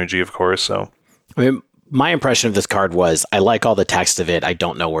counter synergy, of course. So, I mean, my impression of this card was I like all the text of it. I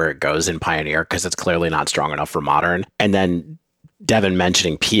don't know where it goes in Pioneer because it's clearly not strong enough for Modern. And then Devin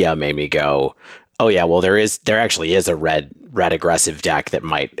mentioning Pia made me go, oh yeah, well there actually is a red aggressive deck that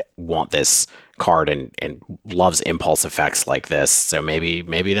might want this card and loves impulse effects like this. So maybe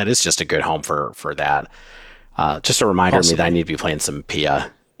that is just a good home for that. Just a reminder to me that I need to be playing some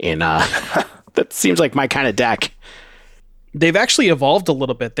Pia in that seems like my kind of deck. They've actually evolved a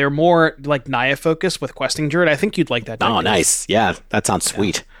little bit. They're more like Naya focused with Questing Druid. I think you'd like that deck. Oh, nice. Yeah, that sounds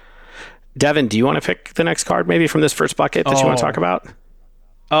sweet. Yeah. Devin, do you want to pick the next card maybe from this first bucket that you want to talk about?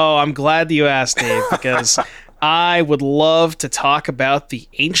 Oh, I'm glad you asked, Dave, because I would love to talk about the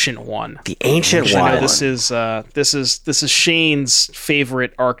Ancient One. The Ancient One. I know this is Shane's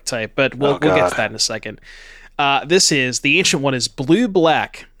favorite archetype, but we'll get to that in a second. The Ancient One is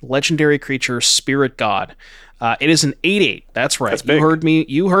blue-black, legendary creature, Spirit God. It is an 8/8. That's right. That's big.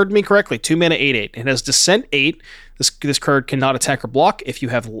 You heard me correctly. 2 mana 8/8. It has Descent 8. This card cannot attack or block if you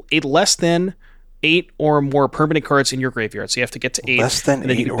have 8 less than 8 or more permanent cards in your graveyard. So you have to get to 8. Less than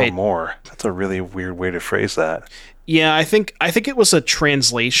 8 or more. That's a really weird way to phrase that. Yeah, I think it was a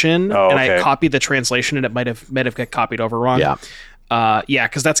translation, and I copied the translation, and it might have got copied over wrong. Yeah.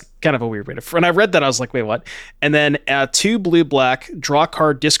 Because that's kind of a weird way to. And I read that, I was like, wait, what? And then 2 blue-black, draw a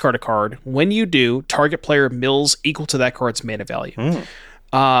card, discard a card. When you do, target player mills equal to that card's mana value.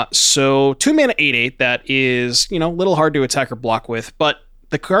 So 2 mana 8/8. That is a little hard to attack or block with, but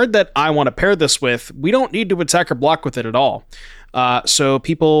the card that I want to pair this with, we don't need to attack or block with it at all. So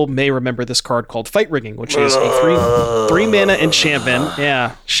people may remember this card called Fight Rigging, which is a 3 mana enchantment.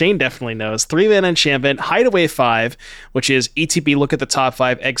 Yeah, Shane definitely knows. 3 mana enchantment, Hideaway 5, which is ETB, look at the top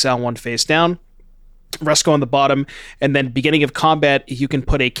 5, exile 1 face down. Rest go on the bottom, and then beginning of combat, you can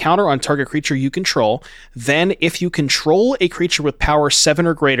put a counter on target creature you control. Then, if you control a creature with power 7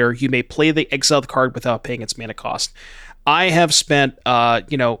 or greater, you may play the exiled card without paying its mana cost. I have spent,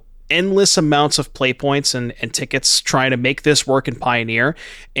 endless amounts of play points and tickets trying to make this work in Pioneer,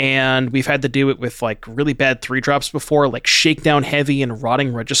 and we've had to do it with like really bad 3-drops before, like Shakedown Heavy and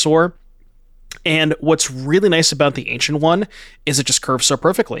Rotting Regisaur. And what's really nice about the Ancient One is it just curves so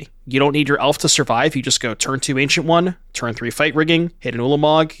perfectly. You don't need your elf to survive. You just go turn 2 Ancient One, turn 3 Fight Rigging, hit an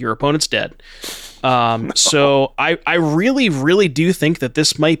Ulamog, your opponent's dead. So I really, really do think that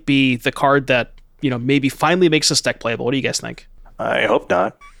this might be the card that maybe finally makes this deck playable. What do you guys think? I hope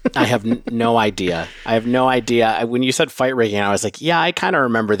not. I have no idea. When you said Fight Rigging, I was like, yeah, I kind of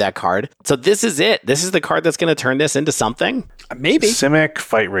remember that card. So this is it. This is the card that's going to turn this into something? Maybe. Simic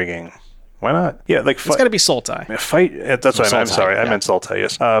Fight Rigging. Why not? Yeah, like it's got to be Sultai. That's what I'm sorry. Yeah. I meant Sultai,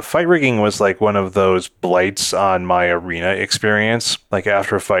 yes. Fight Rigging was like one of those blights on my arena experience. Like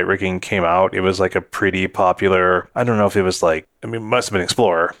after Fight Rigging came out, it was like a pretty popular, I don't know if it was like I mean, it must have been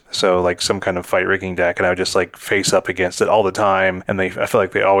Explorer. So like some kind of fight rigging deck, and I would just like face up against it all the time. And I feel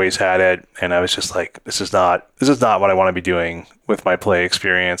like they always had it. And I was just like, this is not what I want to be doing with my play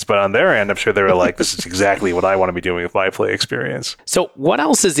experience. But on their end, I'm sure they were like, this is exactly what I want to be doing with my play experience. So what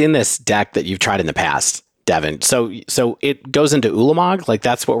else is in this deck that you've tried in the past, Devin? So it goes into Ulamog, like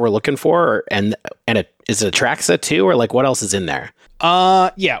that's what we're looking for, and is it Atraxa too, or like what else is in there?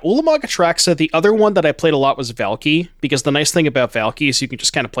 Yeah, Ulamog, Atraxa. The other one that I played a lot was Valky, because the nice thing about Valky is you can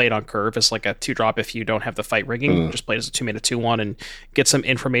just kind of play it on curve as like a 2-drop if you don't have the fight rigging. Just play it as a 2-mana 2/1 and get some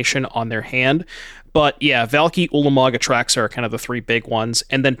information on their hand. But yeah, Valky, Ulamog, Atraxa are kind of the three big ones.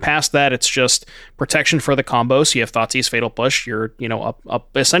 And then past that, it's just protection for the combo. So you have Thoughtseize, Fatal Push. You're, up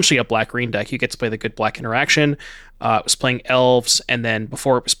essentially a black-green deck. You get to play the good black interaction. It was playing Elves, and then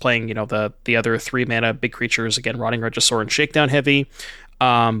before it was playing, the other 3-mana big creatures, again, Rotting Regisaur and Shakedown Heavy.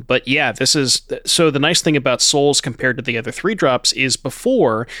 But yeah, so the nice thing about Souls compared to the other 3-drops is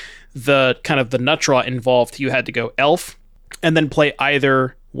before the kind of the nut draw involved, you had to go Elf, and then play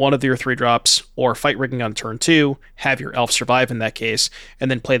either one of your 3-drops or fight rigging on turn 2, have your Elf survive in that case,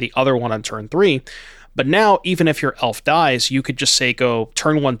 and then play the other one on turn 3. But now, even if your Elf dies, you could just say go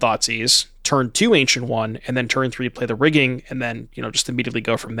turn 1 Thoughtseize, turn 2 Ancient One, and then turn 3 play the rigging, and then, just immediately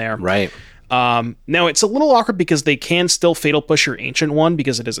go from there. Right. Now, it's a little awkward because they can still Fatal Push your Ancient One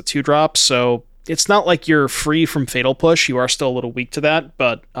because it is a 2-drop, so it's not like you're free from Fatal Push. You are still a little weak to that,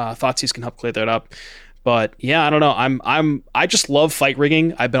 but Thoughtseize can help clear that up. But yeah, I don't know. I just love fight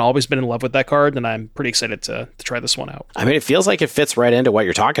rigging. I've always been in love with that card, and I'm pretty excited to try this one out. I mean, it feels like it fits right into what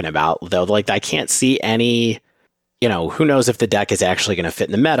you're talking about, though. Like, I can't see any, who knows if the deck is actually going to fit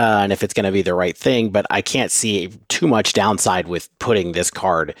in the meta and if it's going to be the right thing, but I can't see too much downside with putting this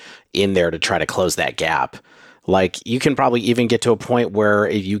card in there to try to close that gap. Like, you can probably even get to a point where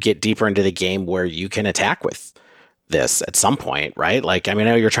you get deeper into the game where you can attack with this at some point, right? Like, I mean,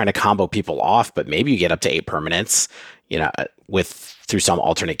 I know you're trying to combo people off, but maybe you get up to 8 permanents, through some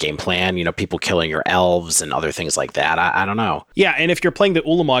alternate game plan, people killing your elves and other things like that. I don't know. Yeah, and if you're playing the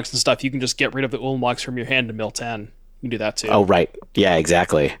Ulamogs and stuff, you can just get rid of the Ulamogs from your hand to mill 10. You can do that too. Oh, right. Yeah,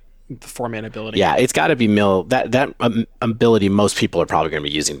 exactly. The 4-mana ability. Yeah, it's got to be mill. That ability most people are probably going to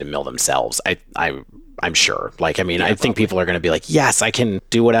be using to mill themselves. I'm sure. Like, I mean, yeah, I think people are going to be like, yes, I can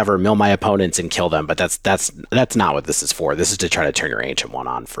do whatever, mill my opponents and kill them. But that's not what this is for. This is to try to turn your Ancient One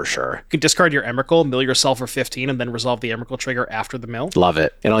on for sure. You can discard your Emrakul, mill yourself for 15, and then resolve the Emrakul trigger after the mill. Love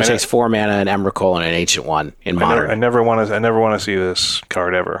it. It only takes 4 mana, an Emrakul, and an Ancient One in Modern. I never want to see this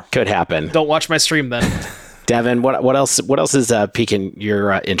card ever. Could happen. Don't watch my stream then. Devin, what else is piquing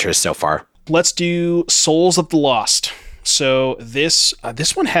your interest so far? Let's do Souls of the Lost. So this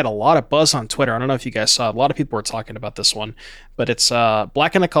one had a lot of buzz on Twitter. I don't know if you guys saw. A lot of people were talking about this one, but it's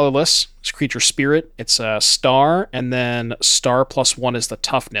black and a colorless. It's creature spirit. It's a star, and then star +1 is the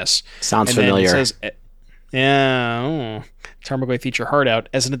toughness. Sounds and familiar. Then it says, Tarmogoyf feature heart out.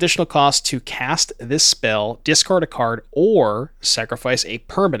 As an additional cost to cast this spell, discard a card or sacrifice a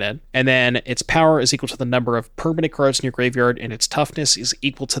permanent, and then its power is equal to the number of permanent cards in your graveyard, and its toughness is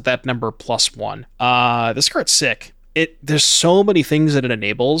equal to that number +1. This card's sick. There's so many things that it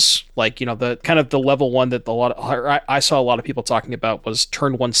enables, like, the kind of the level one that I saw a lot of people talking about was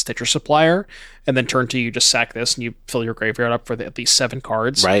turn 1 Stitcher Supplier, and then turn 2 you just sack this and you fill your graveyard up for at least 7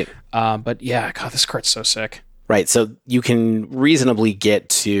 cards. Right. But yeah, God, this card's so sick. Right. So you can reasonably get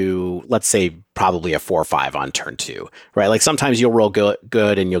to, let's say, probably a 4 or 5 on turn 2, right? Like sometimes you'll roll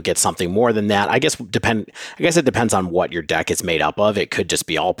good and you'll get something more than that. I guess it depends on what your deck is made up of. It could just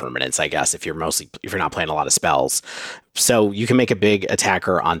be all permanents, I guess, if you're not playing a lot of spells. So you can make a big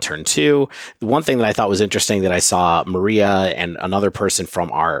attacker on turn 2. The one thing that I thought was interesting that I saw Maria and another person in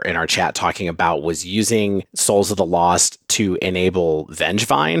our chat talking about was using Souls of the Lost to enable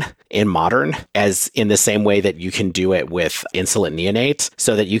Vengevine in Modern, as in the same way that you can do it with Insolent Neonate,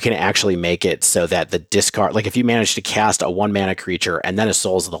 so that you can actually make it so that the discard, like if you manage to cast a 1-mana creature and then a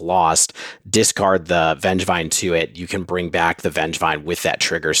Souls of the Lost, discard the Vengevine to it, you can bring back the Vengevine with that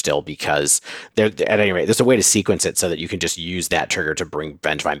trigger still, because at any rate, there's a way to sequence it so that you can just use that trigger to bring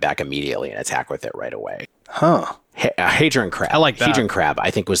Vengevine back immediately and attack with it right away. Huh. Hadron Crab. I like that. Hadron Crab,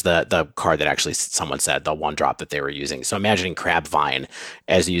 I think, was the card that actually someone said the 1-drop that they were using. So imagining Crabvine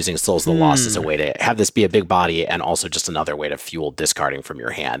as using Souls of the Lost as a way to have this be a big body and also just another way to fuel discarding from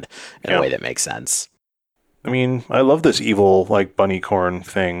your hand in a way that makes sense. I mean, I love this evil like bunny corn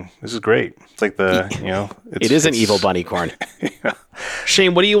thing. This is great. It's like It is an evil bunny corn. Yeah.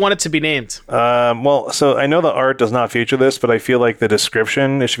 Shane, what do you want it to be named? Well, so I know the art does not feature this, but I feel like the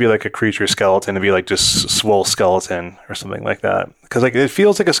description, it should be like a creature skeleton. It'd be like just swole skeleton or something like that. Because like it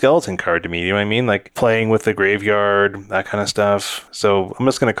feels like a skeleton card to me. You know what I mean? Like playing with the graveyard, that kind of stuff. So I'm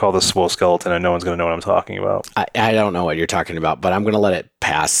just going to call this swole skeleton, and no one's going to know what I'm talking about. I don't know what you're talking about, but I'm going to let it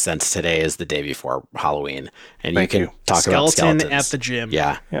pass since today is the day before Halloween, and you can talk about skeletons at the gym.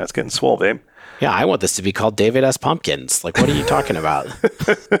 Yeah, it's getting swole, babe. Yeah, I want this to be called David S. Pumpkins. Like, what are you talking about?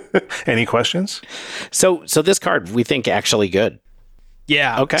 Any questions? So this card we think actually good.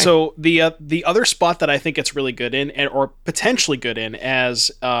 Yeah. Okay. So the other spot that I think it's really good in, or potentially good in,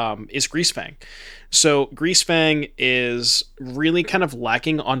 is Greasefang. So Greasefang is really kind of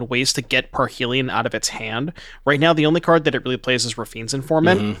lacking on ways to get Parhelion out of its hand. Right now, the only card that it really plays is Rafine's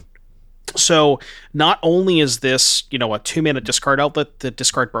Informant. Mm-hmm. So not only is this, a 2-mana discard outlet, the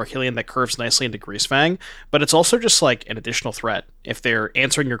discard Parhelion that curves nicely into Greasefang, but it's also just like an additional threat. If they're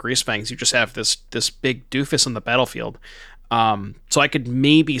answering your Greasefangs, you just have this big doofus on the battlefield. So I could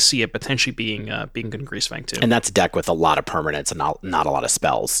maybe see it potentially being good in Greasefang too. And that's a deck with a lot of permanents and not a lot of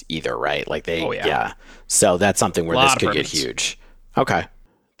spells either, right? Like yeah. So that's something where this could get huge. Okay.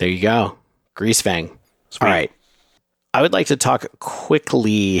 There you go. Greasefang. Sweet. All right. I would like to talk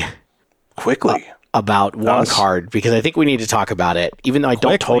quickly about one card, because I think we need to talk about it, even though I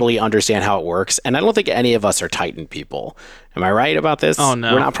don't totally understand how it works, and I don't think any of us are Titan people. Am I right about this? Oh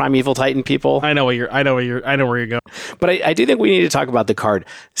no, we're not Primeval Titan people. I know where you're going. But I do think we need to talk about the card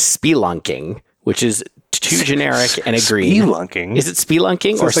Spelunking, which is 2 generic and a green. Spelunking? Is it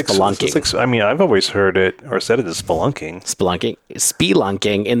Spelunking or Spelunking? I mean, I've always heard it or said it as Spelunking.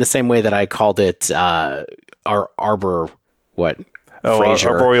 Spelunking, in the same way that I called it Arbor. What?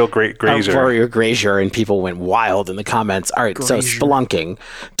 Arboreal Grazer. Arboreal Grazer, and people went wild in the comments. All right, so Spelunking,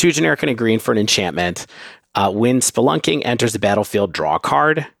 2 generic and a green for an enchantment. When Spelunking enters the battlefield, draw a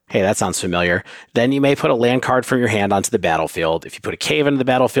card. Hey, that sounds familiar. Then you may put a land card from your hand onto the battlefield. If you put a cave into the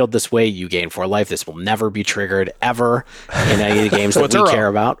battlefield this way, you gain 4 life. This will never be triggered ever in any of the games that we care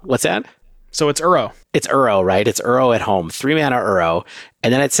about. What's that? So it's Uro. It's Uro, right? It's Uro at home. 3 mana Uro.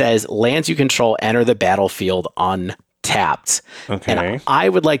 And then it says, lands you control enter the battlefield untapped. Okay. And I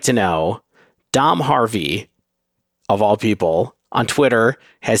would like to know, Dom Harvey, of all people, on Twitter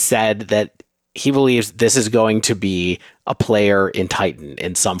has said that he believes this is going to be a player in Titan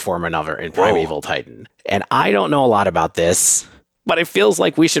in some form or another, in Primeval Titan. And I don't know a lot about this, but it feels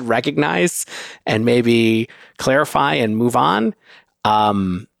like we should recognize and maybe clarify and move on.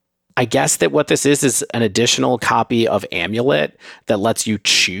 I guess that what this is an additional copy of Amulet that lets you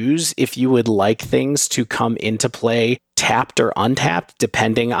choose if you would like things to come into play tapped or untapped,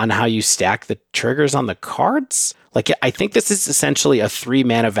 depending on how you stack the triggers on the cards. Like, I think this is essentially a 3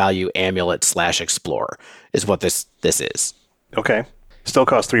 mana value Amulet / Explorer is what this is. Okay. Still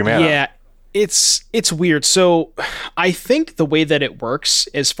costs 3 mana. Yeah. It's weird. So I think the way that it works,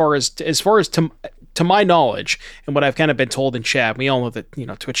 as far as to my knowledge, and what I've kind of been told in chat, we all know that,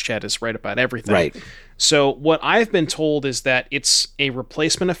 Twitch chat is right about everything. Right. So what I've been told is that it's a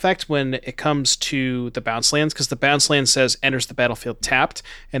replacement effect when it comes to the bounce lands, because the bounce land says enters the battlefield tapped,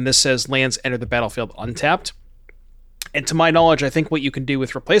 and this says lands enter the battlefield untapped. And to my knowledge, I think what you can do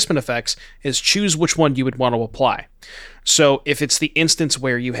with replacement effects is choose which one you would want to apply. So if it's the instance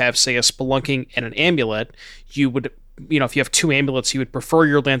where you have, say, a Spelunking and an Amulet, you would, if you have 2 amulets, you would prefer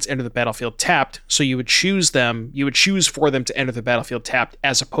your lands enter the battlefield tapped. So you would choose for them to enter the battlefield tapped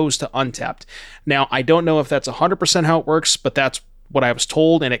as opposed to untapped. Now, I don't know if that's 100% how it works, but that's what I was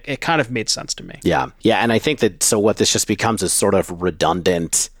told, and it kind of made sense to me. Yeah. Yeah. And I think that, so what this just becomes is sort of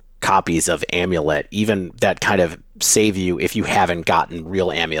redundant copies of Amulet, even that kind of save you if you haven't gotten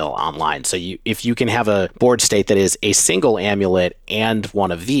real Amulet online. So if you can have a board state that is a single Amulet and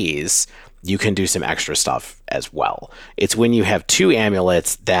one of these, you can do some extra stuff as well. It's when you have 2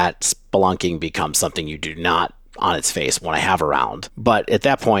 amulets that Spelunking becomes something you do not on its face want to have around. But at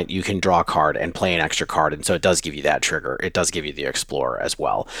that point, you can draw a card and play an extra card, and so it does give you that trigger. It does give you the Explorer as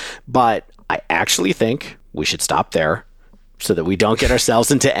well. But I actually think we should stop there, so that we don't get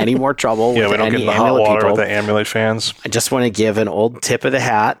ourselves into any more trouble with we don't any get in the hot water people. with the Amulet fans. I just want to give an old tip of the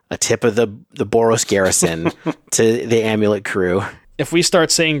hat, a tip of the Boros Garrison to the Amulet crew. If we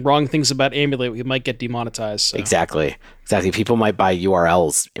start saying wrong things about Amulet, we might get demonetized. So. Exactly. People might buy mean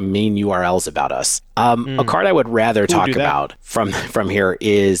URLs about us. A card I would rather talk about from here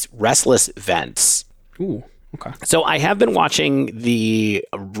is Restless Vents. Ooh. Okay. So I have been watching the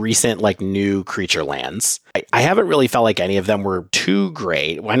recent new creature lands. I haven't really felt like any of them were too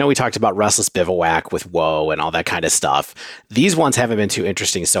great. I know we talked about Restless Bivouac with Woe and all that kind of stuff. These ones haven't been too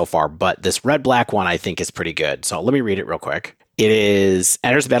interesting so far, but this red-black one I think is pretty good. So let me read it real quick. It is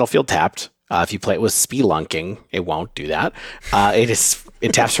enters the battlefield tapped. If you play it with Spelunking, it won't do that.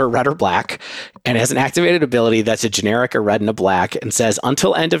 It taps for red or black, and it has an activated ability that's a generic, a red and a black, and says,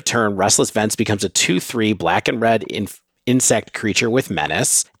 until end of turn, Restless Vents becomes a 2/3 black and red insect creature with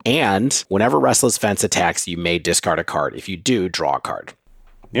menace, and whenever Restless Vents attacks, you may discard a card. If you do, draw a card.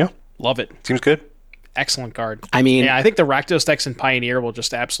 Yeah. Love it. Seems good. Excellent card. I mean, yeah, I think the Rakdos decks in Pioneer will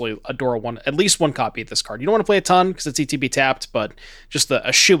just absolutely adore at least one copy of this card. You don't want to play a ton because it's ETB tapped, but just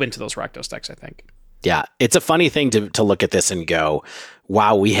a shoe into those Rakdos decks, I think. Yeah, it's a funny thing to look at this and go,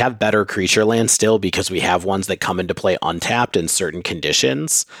 wow, we have better creature lands still because we have ones that come into play untapped in certain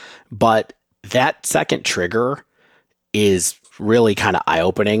conditions. But that second trigger is really kind of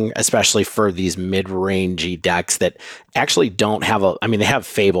eye-opening, especially for these mid-rangey decks that actually don't have they have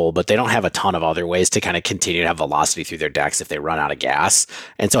Fable, but they don't have a ton of other ways to kind of continue to have velocity through their decks if they run out of gas.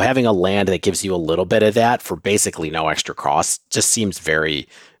 And so having a land that gives you a little bit of that for basically no extra cost just seems very,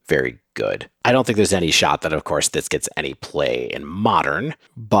 very good. I don't think there's any shot that, of course, this gets any play in Modern,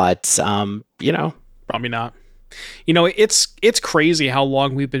 but, Probably not. It's crazy how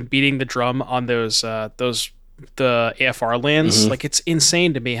long we've been beating the drum on the AFR lands. Mm-hmm. It's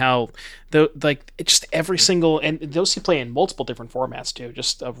insane to me how just every single, and those you play in multiple different formats too.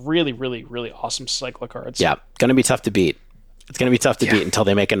 Just a really, really, really awesome cycle of cards. Yeah, gonna be tough to beat. It's gonna be tough to beat until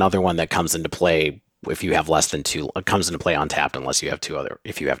they make another one that comes into play. If you have less than two, it comes into play untapped unless you have two other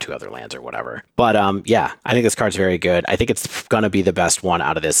lands or whatever. But I think this card's very good. I think it's gonna be the best one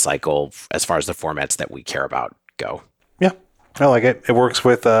out of this cycle as far as the formats that we care about go. Yeah, I like it. It works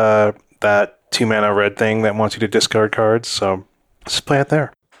with that 2-mana red thing that wants you to discard cards, so just play it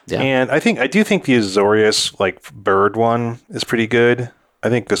there. Yeah. And I do think the Azorius bird one is pretty good. I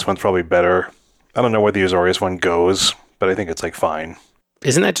think this one's probably better. I don't know where the Azorius one goes, but I think it's fine.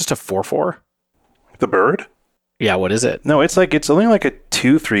 Isn't that just a 4/4? The bird? Yeah, what is it? No, it's only a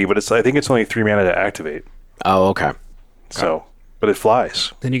 2/3, but I think it's only 3 mana to activate. Oh, okay. So, but it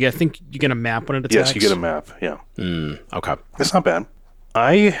flies. Then you get a map when it attacks. Yes, you get a map. Yeah. Okay. It's not bad.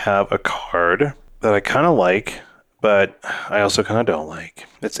 I have a card that I kind of like, but I also kind of don't like.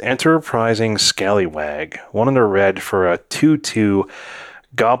 It's Enterprising Scallywag. 1 in a red for a 2/2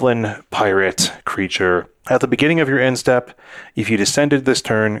 goblin pirate creature. At the beginning of your end step, if you descended this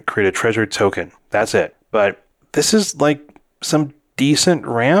turn, create a treasure token. That's it. But this is some decent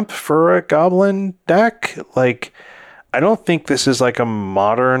ramp for a goblin deck. I don't think this is a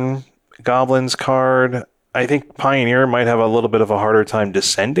modern goblins card. I think Pioneer might have a little bit of a harder time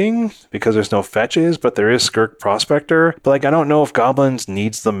descending because there's no fetches, but there is Skirk Prospector. But I don't know if Goblins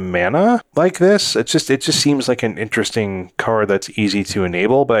needs the mana like this. It just seems like an interesting card that's easy to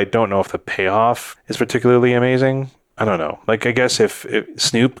enable, but I don't know if the payoff is particularly amazing. I don't know. I guess if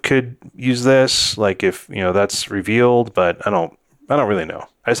Snoop could use this, if that's revealed, but I don't really know.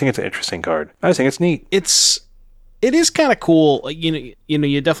 I just think it's an interesting card. I just think it's neat. It is kind of cool. You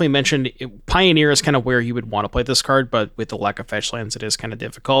definitely mentioned Pioneer is kind of where you would want to play this card, but with the lack of fetch lands, it is kind of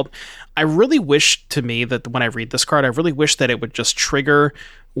difficult. I really wish to me that when I read this card, I really wish that it would just trigger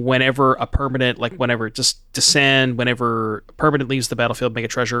whenever a permanent, whenever it just descend, whenever a permanent leaves the battlefield, make a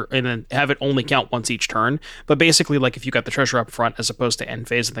treasure, and then have it only count once each turn. But basically, if you got the treasure up front as opposed to end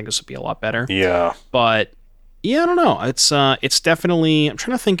phase, I think this would be a lot better. Yeah. But yeah, I don't know. It's definitely. I'm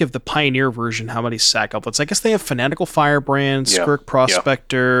trying to think of the Pioneer version. How many sack outlets? I guess they have Fanatical Firebrand, Skirk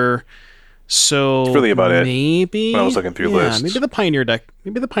Prospector. Yeah. So that's really about it. Maybe when I was looking through lists. Maybe the Pioneer deck.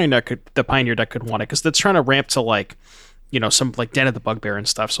 Maybe the Pioneer deck could want it because that's trying to ramp to some Den of the Bugbear and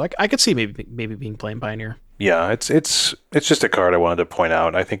stuff. So I could see maybe being playing Pioneer. Yeah, it's just a card I wanted to point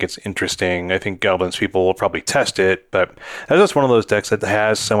out. I think it's interesting. I think Goblins people will probably test it, but that's just one of those decks that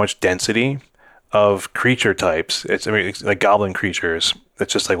has so much density of creature types. It's goblin creatures.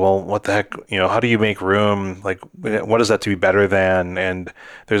 It's just what the heck, how do you make room? What is that to be better than? And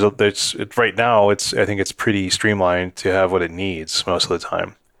right now I think it's pretty streamlined to have what it needs most of the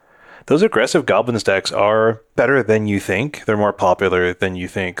time. Those aggressive goblins decks are better than you think. They're more popular than you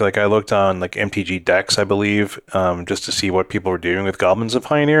think. I looked on MTG decks, I believe, just to see what people were doing with goblins of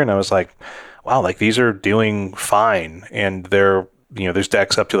Pioneer, and I was wow, these are doing fine. And they're, there's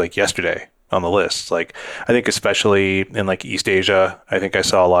decks up to yesterday on the list. I think especially in East Asia, I think I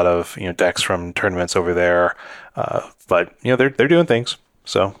saw a lot of decks from tournaments over there. But they're doing things.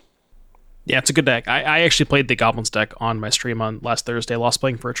 So yeah, it's a good deck. I actually played the Goblins deck on my stream on last Thursday, lost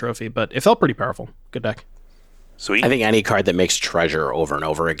playing for a trophy, but it felt pretty powerful. Good deck. Sweet. I think any card that makes treasure over and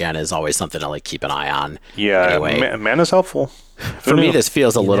over again is always something to like keep an eye on. Yeah, anyway. Mana's helpful. For me, this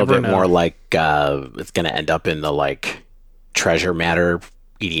feels a little bit know. more like it's going to end up in the like treasure matter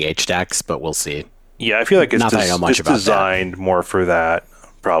EDH decks, but we'll see. Yeah, I feel like it's, Not that I know much it's about designed more for that,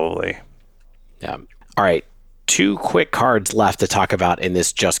 probably. Yeah. All right. 2 quick cards left to talk about in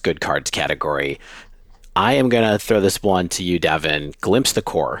this just good cards category. I am going to throw this one to you, Devin. Glimpse the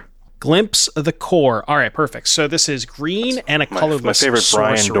Core. Glimpse of the Core. All right, perfect. So this is green and a colorless My favorite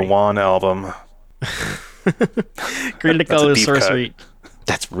sorcery. Brian DeWan album. Green and a colorless sorcery.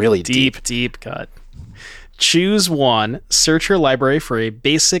 That's really deep. Deep cut. Choose one. Search your library for a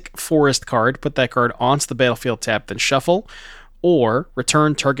basic forest card. Put that card onto the battlefield tapped, then shuffle. Or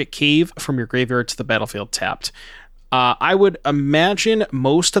return target cave from your graveyard to the battlefield tapped. I would imagine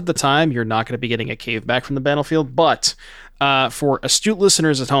most of the time you're not going to be getting a cave back from the battlefield, but for astute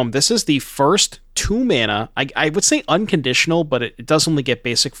listeners at home, this is the first 2 mana. I would say unconditional, but it does only get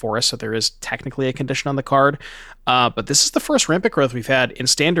basic forest, so there is technically a condition on the card. But this is the first rampant growth we've had in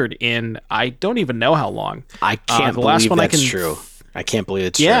standard in I don't even know how long. I can't believe that's true. I can't believe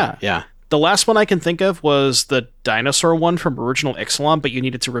it's true. Yeah. The last one I can think of was the dinosaur one from original Ixalan, but you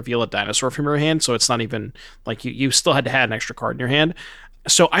needed to reveal a dinosaur from your hand, so it's not even like you still had to have an extra card in your hand.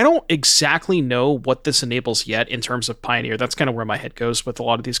 So I don't exactly know what this enables yet in terms of Pioneer. That's kind of where my head goes with a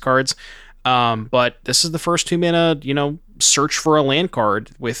lot of these cards. But this is the first 2 mana, search for a land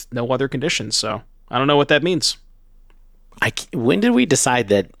card with no other conditions. So I don't know what that means. When did we decide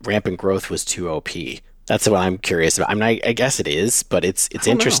that rampant growth was too OP? That's what I'm curious about. I mean, I guess it is, but it's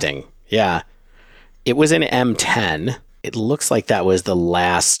interesting. Know. Yeah. It was in M10. It looks like that was the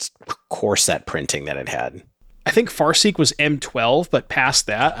last core set printing that it had. I think Farseek was M12, but past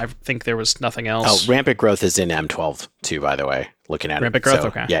that, I think there was nothing else. Oh, Rampant Growth is in M12 too, by the way, looking at Rampant it. Growth,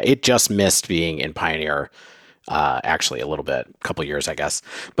 okay. Yeah, it just missed being in Pioneer, actually a little bit, a couple years, I guess.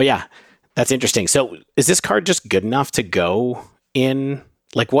 But yeah, that's interesting. So is this card just good enough to go in?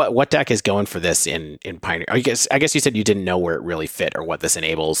 Like what deck is going for this in Pioneer? I guess you said you didn't know where it really fit or what this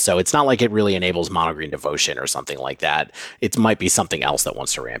enables. So it's not like it really enables Mono Green Devotion or something like that. It might be something else that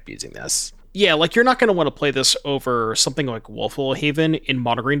wants to ramp using this. Yeah, like you're not going to want to play this over something like Wolfwell Haven in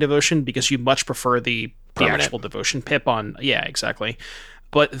Mono Green Devotion because you much prefer the actual Devotion pip on. Yeah, exactly.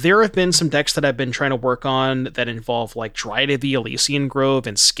 But there have been some decks that I've been trying to work on that involve like Dryad of the Elysian Grove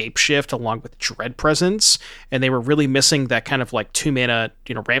and Scape Shift along with Dread Presence, and they were really missing that kind of like 2 mana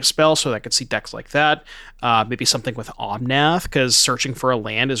ramp spell, so I could see decks like that. Maybe something with Omnath, because searching for a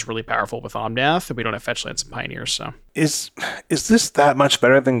land is really powerful with Omnath, and we don't have fetch lands and Pioneers. So is this that much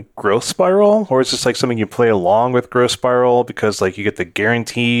better than Growth Spiral, or is this like something you play along with Growth Spiral because like you get the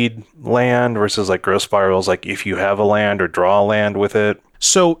guaranteed land versus like Growth Spiral's like if you have a land or draw a land with it?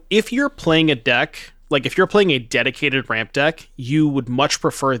 So if you're playing a deck, like if you're playing a dedicated ramp deck, you would much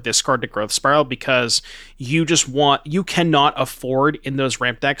prefer this card to Growth Spiral because you cannot afford in those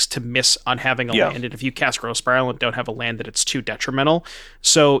ramp decks to miss on having a land. And if you cast Growth Spiral and don't have a land, that it's too detrimental.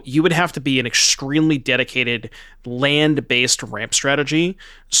 So you would have to be an extremely dedicated land-based ramp strategy.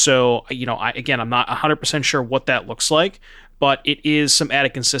 So, I'm not 100% sure what that looks like, but it is some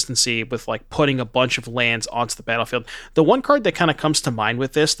added consistency with like putting a bunch of lands onto the battlefield. The one card that kind of comes to mind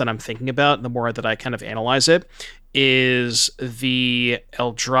with this that I'm thinking about, the more that I kind of analyze it, is the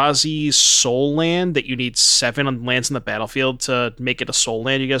Eldrazi Soul Land that you need 7 lands in the battlefield to make it a Soul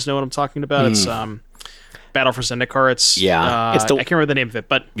Land. You guys know what I'm talking about? It's Battle for Zendikar. I can't remember the name of it,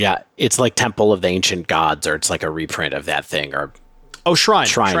 but yeah, it's like Temple of the Ancient Gods, or it's like a reprint of that thing, or Shrine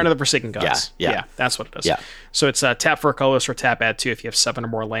of the Forsaken Gods. Yeah, that's what it is. Yeah. So it's tap for a colorless or tap add 2 if you have 7 or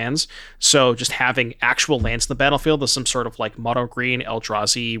more lands. So just having actual lands in the battlefield is some sort of like mono green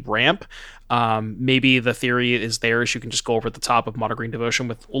Eldrazi ramp. Maybe the theory is you can just go over the top of Mono Green Devotion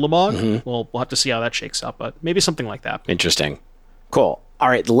with Ulamog. Mm-hmm. We'll have to see how that shakes out, but maybe something like that. Interesting. Cool. All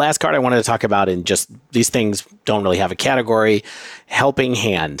right, the last card I wanted to talk about, and just these things don't really have a category, Helping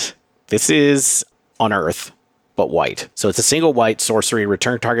Hand. This is Unearth, but white. So it's a single white sorcery,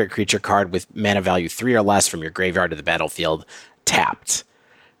 return target creature card with mana value 3 or less from your graveyard to the battlefield, tapped.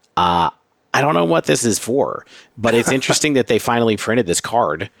 I don't know what this is for, but it's interesting that they finally printed this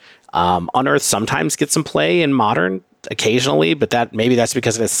card. Unearth sometimes gets some play in Modern occasionally, but maybe that's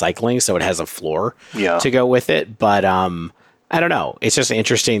because it is cycling, so it has a floor to go with it. But I don't know. It's just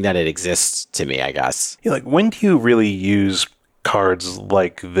interesting that it exists to me, I guess. Yeah, like when do you really use cards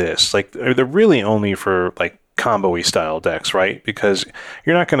like this? Like they're really only for like combo-y style decks, right? Because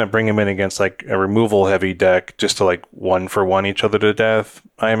you're not going to bring them in against like a removal heavy deck just to like 1-for-1 each other to death,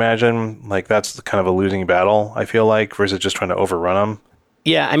 I imagine. Like that's kind of a losing battle, I feel like, versus just trying to overrun them.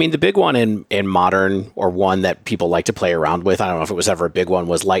 Yeah, I mean, the big one in Modern, or one that people like to play around with, I don't know if it was ever a big one,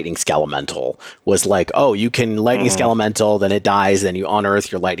 was Lightning Skelemental. Was like, oh, you can Lightning Skelemental, then it dies, then you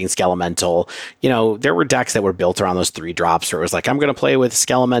unearth your Lightning Skelemental. You know, there were decks that were built around those 3 drops where it was like, I'm going to play with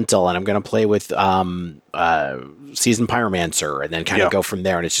Skelemental, and I'm going to play with Seasoned Pyromancer, and then kind of go from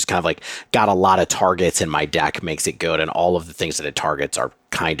there. And it's just kind of like, got a lot of targets in my deck, makes it good, and all of the things that it targets are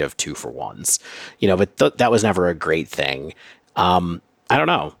kind of 2-for-1s. You know, but that was never a great thing. I don't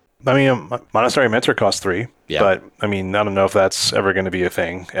know. I mean, Monastery Mentor costs 3, but I mean, I don't know if that's ever going to be a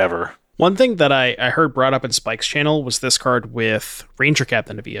thing, ever. One thing that I heard brought up in Spike's channel was this card with Ranger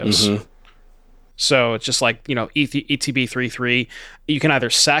Captain of Eos. Mm-hmm. So it's just like, you know, ETB 3/3. You can either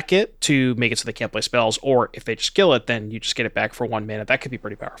sack it to make it so they can't play spells, or if they just kill it, then you just get it back for 1 mana. That could be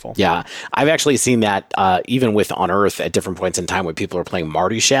pretty powerful. Yeah, I've actually seen that even with Unearth at different points in time when people were playing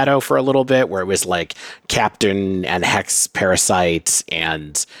Mardu Shadow for a little bit, where it was like Captain and Hex Parasite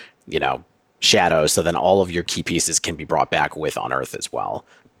and, you know, Shadow. So then all of your key pieces can be brought back with Unearth as well.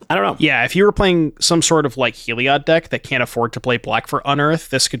 I don't know. Yeah, if you were playing some sort of like Heliod deck that can't afford to play black for Unearth,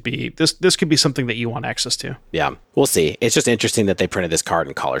 this could be this could be something that you want access to. Yeah, we'll see. It's just interesting that they printed this card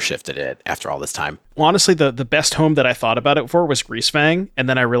and color shifted it after all this time. Well, honestly, the best home that I thought about it for was Greasefang, and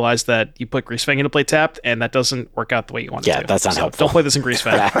then I realized that you put Greasefang into play tapped, and that doesn't work out the way you want it to. Yeah, that's not helpful. Don't play this in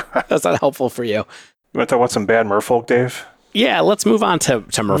Greasefang. That's not helpful for you. You want to talk about some bad Merfolk, Dave? Yeah, let's move on to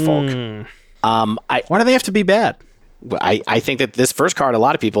Merfolk. Why do they have to be bad? I think that this first card, a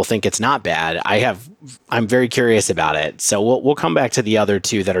lot of people think it's not bad. I'm very curious about it. So we'll come back to the other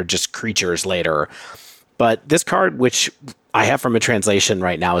 2 that are just creatures later. But this card, which I have from a translation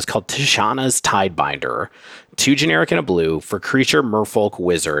right now, is called Tishana's Tidebinder. 2 generic and a blue for creature Merfolk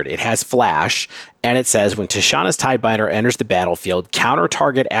Wizard. It has flash, and it says, when Tishana's Tidebinder enters the battlefield, counter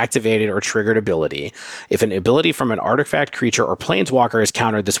target activated or triggered ability. If an ability from an artifact, creature, or planeswalker is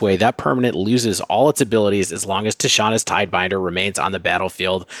countered this way, that permanent loses all its abilities as long as Tishana's Tidebinder remains on the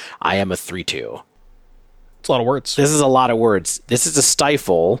battlefield. I am a 3/2. It's a lot of words. This is a lot of words. This is a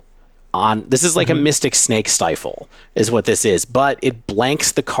stifle. This is like a Mystic Snake Stifle is what this is, but it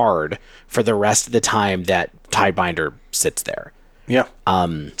blanks the card for the rest of the time that Tidebinder sits there. Yeah.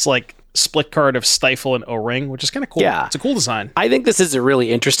 It's like split card of Stifle and O-Ring, which is kind of cool. Yeah. It's a cool design. I think this is a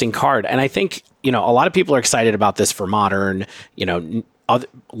really interesting card, and I think, you know, a lot of people are excited about this for Modern. You know,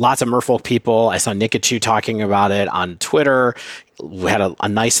 lots of Merfolk people. I saw Nikachu talking about it on Twitter. We had a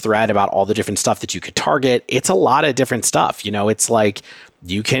nice thread about all the different stuff that you could target. It's a lot of different stuff. You know, it's like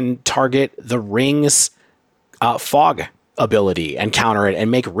you can target the Ring's fog ability and counter it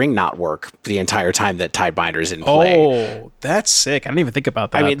and make Ring not work the entire time that Tidebinder's in play. Oh, that's sick. I didn't even think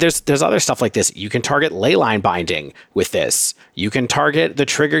about that. I mean, there's other stuff like this. You can target Leyline Binding with this. You can target the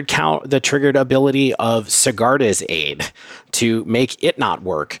triggered ability of Sigarda's Aid to make it not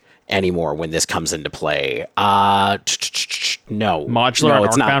work anymore when this comes into play. No. Modular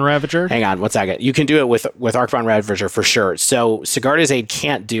Arcbound Ravager? Hang on, what's that? You can do it with Arcbound Ravager for sure. So Sigarda's Aid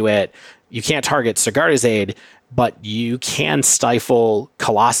can't do it. You can't target Sigarda's Aid, but you can stifle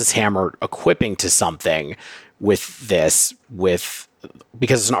Colossus Hammer equipping to something with this,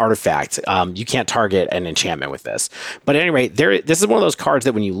 because it's an artifact. You can't target an enchantment with this. But at any rate, this is one of those cards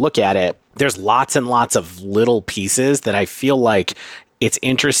that when you look at it, there's lots and lots of little pieces that I feel like it's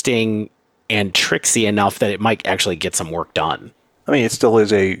interesting and tricksy enough that it might actually get some work done. I mean, it still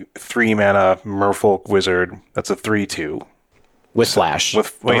is a 3-mana Merfolk Wizard. That's a 3/2. With flash.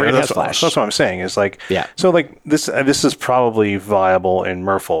 That's what I'm saying. Is like, yeah. So like this is probably viable in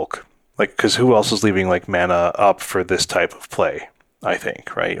Merfolk, like, because who else is leaving like mana up for this type of play? I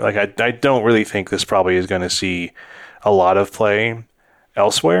think, right? Like, I don't really think this probably is going to see a lot of play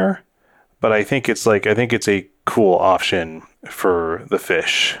elsewhere, but I think it's a cool option for the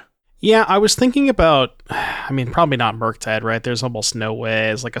fish. Yeah, I was thinking about, I mean, probably not Murktide, right? There's almost no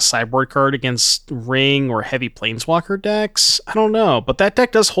way as like a sideboard card against Ring or heavy Planeswalker decks. I don't know, but that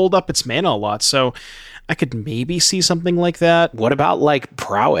deck does hold up its mana a lot, so I could maybe see something like that. What about like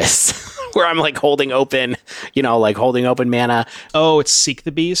Prowess? Where I'm like holding open mana. Oh, it's Seek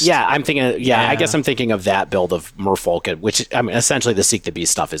the Beast? Yeah, I'm thinking, yeah, I guess I'm thinking of that build of Merfolk, which, I mean, essentially the Seek the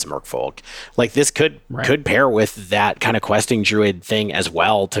Beast stuff is Merfolk. Like, this could pair with that kind of questing druid thing as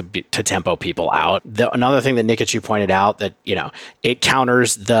well to tempo people out. Another thing that Nikachu pointed out that, you know, it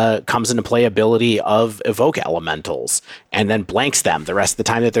counters comes into play ability of Evoke Elementals and then blanks them the rest of the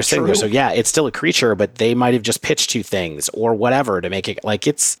time that they're sitting there. So yeah, it's still a creature, but they might have just pitched 2 things or whatever to make it, like,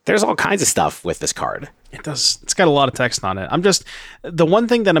 there's all kinds of stuff with this card. It does. It's got a lot of text on it. The one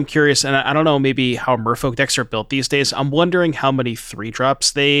thing that I'm curious, and I don't know maybe how Merfolk decks are built these days. I'm wondering how many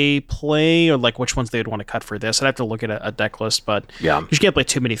 3-drops they play, or like which ones they would want to cut for this. I'd have to look at a deck list, but Yeah. you can't play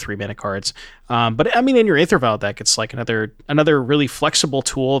too many 3-mana cards. But I mean, in your Aether Vial deck, it's like another really flexible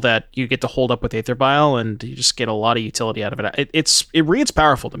tool that you get to hold up with Aether Vial, and you just get a lot of utility out of it. It reads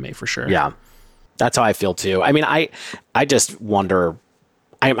powerful to me for sure. Yeah, that's how I feel too. I mean, I just wonder.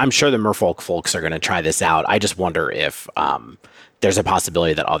 I'm sure the Merfolk folks are going to try this out. I just wonder if there's a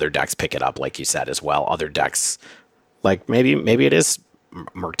possibility that other decks pick it up, like you said as well. Other decks, like maybe it is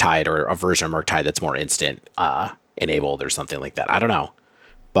Murktide or a version of Murktide that's more instant enabled or something like that. I don't know,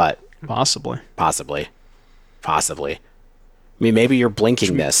 but possibly. I mean, maybe you're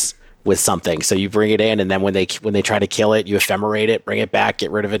blinking this with something, so you bring it in, and then when they try to kill it, you ephemerate it, bring it back, get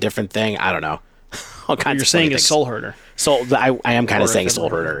rid of a different thing. I don't know. All kinds You're of saying things. it's Soul Herder. I am kind of saying Soul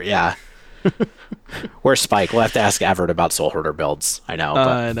Herder, yeah. Where's Spike? We'll have to ask Everett about Soul Herder builds. I know.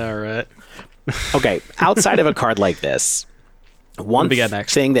 I know, right? Okay, outside of a card like this, one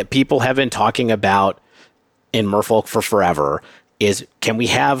thing that people have been talking about in Merfolk for forever is, can we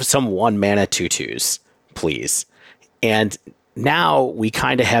have some 1-mana 2/2s, please? And now we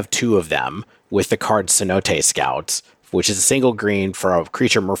kind of have 2 of them with the card Cenote Scout, which is a single green for a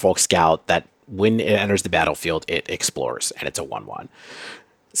creature Merfolk Scout that when it enters the battlefield, it explores, and it's a 1/1.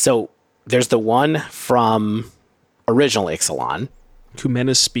 So there's the one from original Ixalan.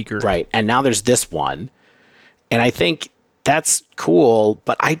 Kumena's Speaker. Right, and now there's this one. And I think that's cool,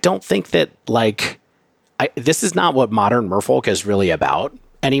 but I don't think that, like, this is not what modern Merfolk is really about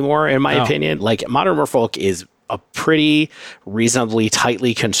anymore, in my opinion. Like, modern Merfolk is a pretty reasonably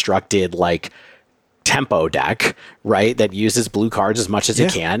tightly constructed, like, tempo deck, right, that uses blue cards as much as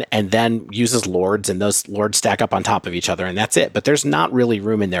it can, and then uses lords, and those lords stack up on top of each other, and that's it. But there's not really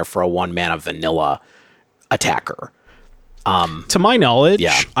room in there for a 1-mana vanilla attacker. To my knowledge,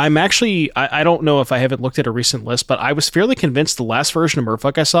 I'm actually, I don't know if I haven't looked at a recent list, but I was fairly convinced the last version of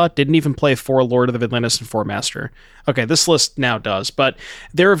Merfolk I saw didn't even play 4 Lord of the Atlantis and 4 Master. Okay, this list now does, but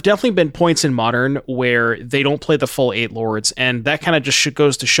there have definitely been points in Modern where they don't play the full 8 Lords, and that kind of just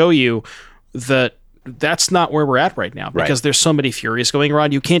goes to show you that that's not where we're at right now, because there's so many Furies going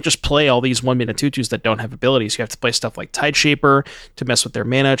around. You can't just play all these 1-mana 2/2s that don't have abilities. You have to play stuff like Tideshaper to mess with their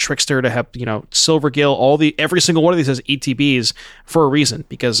mana, Trickster to have, Silvergill, every single one of these has ETBs for a reason,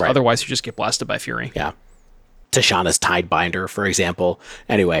 because otherwise you just get blasted by Fury. Yeah. Tashana's Tidebinder, for example.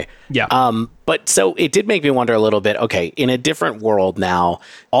 Anyway. Yeah. But so it did make me wonder a little bit, okay, in a different world now,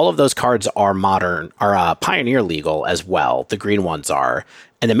 all of those cards are Pioneer legal as well. The green ones are.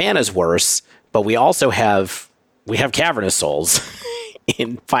 And the mana's worse. But we also have Cavernous Souls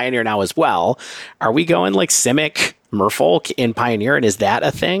in Pioneer now as well. Are we going like Simic Merfolk in Pioneer, and is that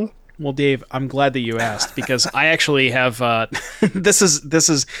a thing? Well, Dave, I'm glad that you asked, because I actually have I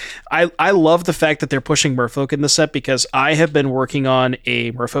love the fact that they're pushing Merfolk in the set, because I have been working on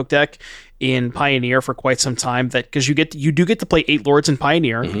a Merfolk deck in Pioneer for quite some time, that because you do get to play 8 Lords in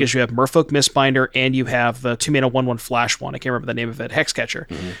Pioneer, because you have Merfolk Mistbinder and you have the 2-mana 1/1 flash one. I can't remember the name of it, Hexcatcher.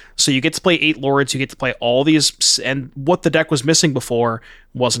 So you get to play 8 Lords, you get to play all these, and what the deck was missing before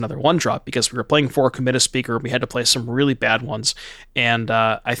was another 1-drop, because we were playing 4 Kumena's Speaker, we had to play some really bad ones, and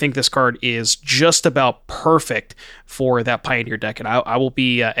I think this card is just about perfect for that Pioneer deck, and I will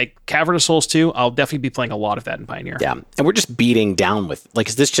be at Cavernous Souls 2. I'll definitely be playing a lot of that in Pioneer. Yeah, and we're just beating down with, like,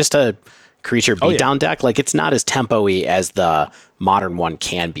 is this just a creature beatdown deck? Like, it's not as tempo-y as the modern one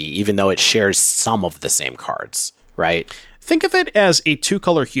can be, even though it shares some of the same cards, right? Think of it as a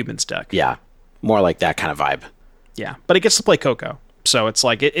 2-color humans deck. Yeah, more like that kind of vibe. Yeah, but it gets to play Coco, so it's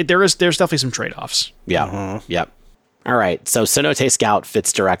like there's definitely some trade-offs. Yeah, yep. All right, so Cenote Scout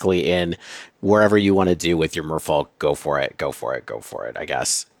fits directly in wherever you want to do with your Merfolk. Go for it, I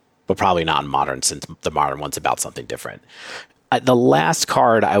guess. But probably not in Modern, since the Modern one's about something different. The last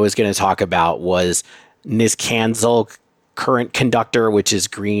card I was going to talk about was Nizkanzel Current Conductor, which is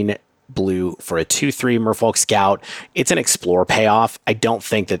green-blue for a 2/3 Merfolk Scout. It's an Explore payoff. I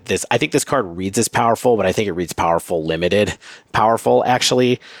think this card reads as powerful, but I think it reads limited powerful,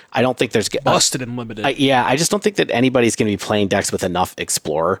 actually. I don't think there's... Busted and limited. I just don't think that anybody's going to be playing decks with enough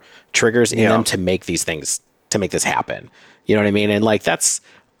Explore triggers in them to make these things, to make this happen. You know what I mean? And, like, that's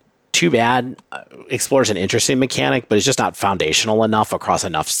too bad. Explore is an interesting mechanic, but it's just not foundational enough across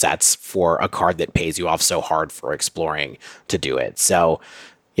enough sets for a card that pays you off so hard for exploring to do it. So,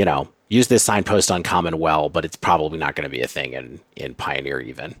 use this Signpost Uncommon well, but it's probably not going to be a thing in Pioneer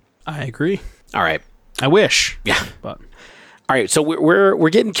even. I agree. All right. I wish. Yeah. But all right. So we're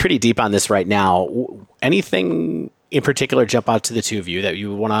getting pretty deep on this right now. Anything in particular jump out to the two of you that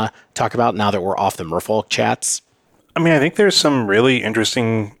you want to talk about now that we're off the Merfolk chats? I mean, I think there's some really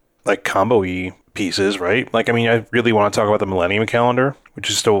interesting, like, combo-y pieces, right? Like, I mean, I really want to talk about the Millennium Calendar, which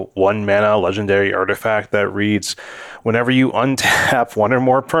is still 1 mana legendary artifact that reads, whenever you untap one or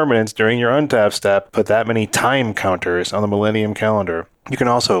more permanents during your untap step, put that many time counters on the Millennium Calendar. You can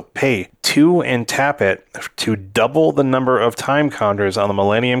also pay 2 and tap it to double the number of time counters on the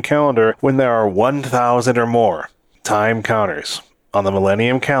Millennium Calendar when there are 1,000 or more time counters on the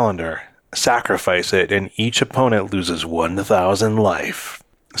Millennium Calendar. Sacrifice it, and each opponent loses 1,000 life.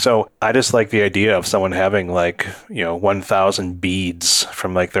 So I just like the idea of someone having, like, 1,000 beads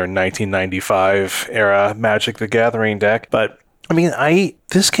from, like, their 1995 era Magic the Gathering deck. But I mean,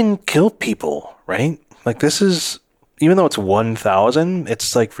 this can kill people, right? Like, this is, even though it's 1,000,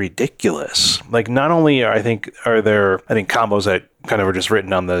 it's, like, ridiculous. Like, not only are there combos that kind of are just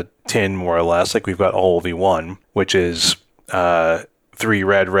written on the tin, more or less. Like, we've got OLV1, which is 3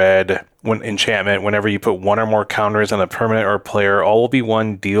 red, when enchantment, whenever you put 1 or more counters on a permanent or player, all will be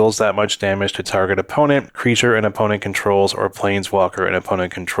 1 deals that much damage to target opponent, creature an opponent controls, or planeswalker an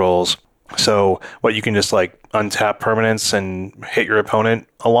opponent controls. So what, you can just, like, untap permanents and hit your opponent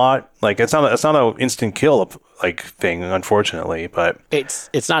a lot? Like, it's not an instant kill, like, thing, unfortunately, but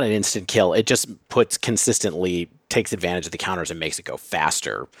It's not an instant kill. It just takes advantage of the counters and makes it go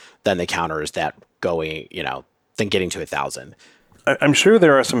faster than the counters that than getting to 1,000. I'm sure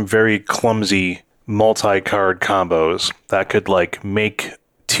there are some very clumsy multi-card combos that could, like, make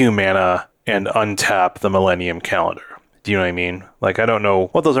 2 mana and untap the Millennium Calendar. Do you know what I mean? Like, I don't know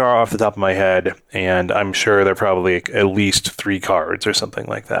what those are off the top of my head, and I'm sure they're probably at least 3 cards or something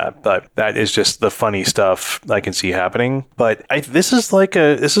like that. But that is just the funny stuff I can see happening. But this is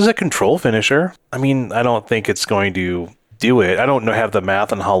a control finisher. I mean, I don't think it's going to do it. I don't have the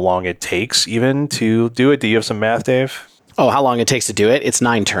math on how long it takes even to do it. Do you have some math, Dave? Oh, how long it takes to do it? It's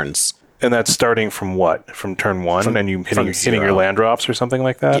 9 turns. And that's starting from what? From turn 1? And you hitting your land drops or something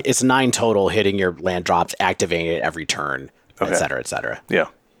like that? It's 9 total, hitting your land drops, activating it every turn, et cetera, et cetera. Yeah.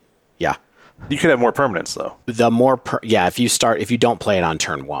 Yeah. You could have more permanents, though. If you don't play it on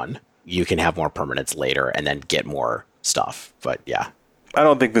turn 1, you can have more permanents later and then get more stuff. But yeah. I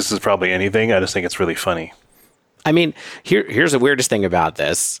don't think this is probably anything. I just think it's really funny. I mean, here's the weirdest thing about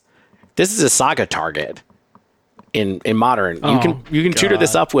this. This is a saga target. In Modern, you can tutor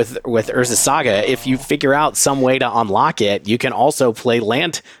this up with Urza Saga. If you figure out some way to unlock it, you can also play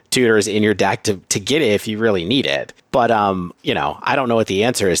land tutors in your deck to get it if you really need it. But I don't know what the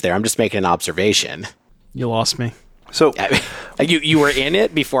answer is there. I'm just making an observation. You lost me. So you were in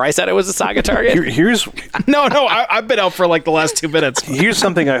it before I said it was a saga target. Here's no. I've been out for like the last 2 minutes. Here's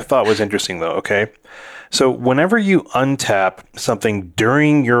something I thought was interesting, though. Okay, so whenever you untap something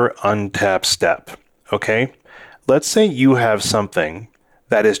during your untap step, okay. Let's say you have something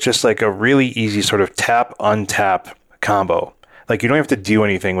that is just like a really easy sort of tap-untap combo. Like, you don't have to do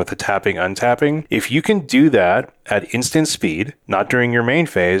anything with the tapping, untapping. If you can do that at instant speed, not during your main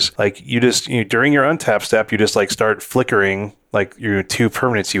phase, like during your untap step, you just like start flickering like your 2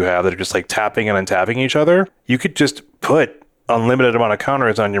 permanents you have that are just like tapping and untapping each other. You could just put unlimited amount of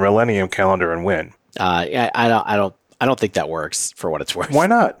counters on your Millennium Calendar and win. I don't think that works for what it's worth. Why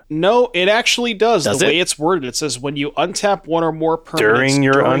not? No, it actually does. Does the it? way it's worded, it says when you untap 1 or more permanents during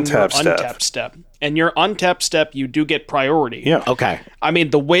your untap step. And your untap step, you do get priority. Yeah. Okay. I mean,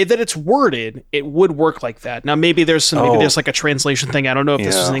 the way that it's worded, it would work like that. Now, maybe there's like a translation thing. I don't know if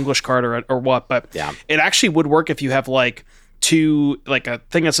this is an English card or what, but it actually would work if you have like a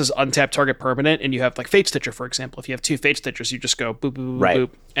thing that says untap target permanent, and you have like Fate Stitcher, for example. If you have 2 Fate Stitchers, you just go boop, boop, boop, boop.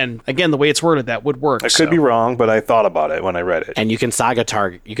 And again, the way it's worded, that would work. I could be wrong, but I thought about it when I read it. And you can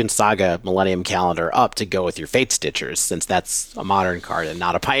saga Millennium Calendar up to go with your Fate Stitchers, since that's a Modern card and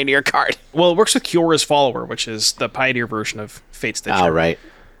not a Pioneer card. Well, it works with Kiora's Follower, which is the Pioneer version of Fate Stitcher. Oh, right.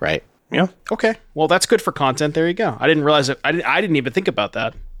 Yeah. Okay. Well, that's good for content. There you go. I didn't realize it. I didn't even think about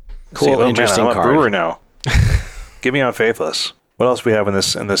that. Cool, interesting I'm card. a brewer now. Get me on Faithless. What else we have in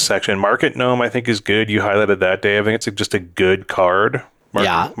this section? Market Gnome, I think, is good. You highlighted that, Dave. I think it's just a good card.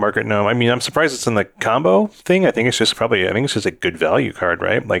 Market Gnome. I mean, I'm surprised it's in the combo thing. I think it's just a good value card,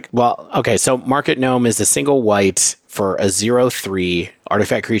 right? Like, well, okay. So Market Gnome is a single white for a 0/3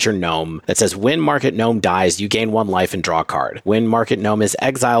 artifact creature gnome that says when Market Gnome dies, you gain 1 life and draw a card. When Market Gnome is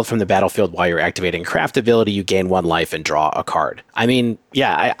exiled from the battlefield while you're activating craft ability, you gain 1 life and draw a card. I mean,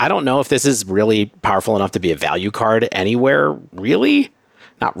 yeah, I don't know if this is really powerful enough to be a value card anywhere, really.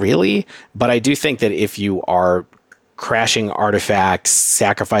 Not really. But I do think that if you are crashing artifacts,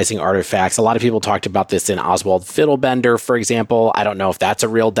 sacrificing artifacts. A lot of people talked about this in Oswald Fiddlebender, for example. I don't know if that's a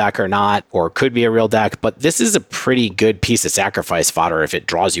real deck or not, or could be a real deck, but this is a pretty good piece of sacrifice fodder if it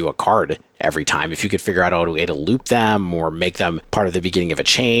draws you a card every time. If you could figure out a way to loop them or make them part of the beginning of a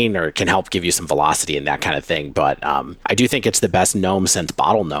chain, or it can help give you some velocity and that kind of thing. But I do think it's the best gnome since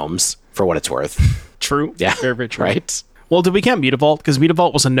Bottle Gnomes, for what it's worth. True. Yeah. Very, very true. Right? Well, did we count Mutavault? Because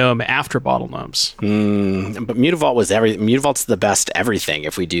Mutavault was a gnome after Bottle Gnomes. But Mutavault was Mutavault's the best everything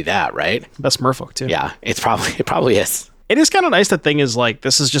if we do that, right? Best Merfolk, too. Yeah, it probably is. It is kind of nice. The thing is, like,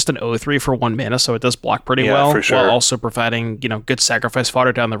 this is just an 0/3 for 1 mana, so it does block pretty well, for sure. while also providing, good sacrifice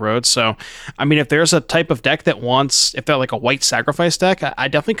fodder down the road. So, I mean, if there's a type of deck that wants, if they're like a white sacrifice deck, I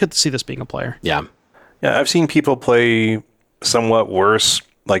definitely could see this being a player. Yeah. Yeah, I've seen people play somewhat worse,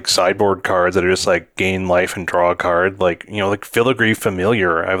 like sideboard cards that are just like gain life and draw a card. Like, like Filigree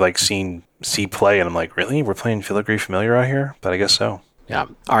Familiar, I've like see play, and I'm like, really? We're playing Filigree Familiar out here? But I guess so. Yeah.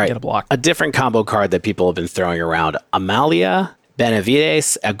 All right. Get a block. A different combo card that people have been throwing around, Amalia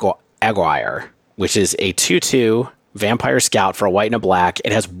Benavides Aguirre, which is a 2/2 Vampire Scout for a white and a black.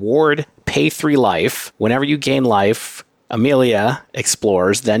 It has Ward, pay 3 life. Whenever you gain life, Amelia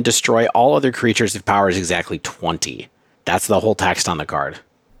explores, then destroy all other creatures if power is exactly 20. That's the whole text on the card.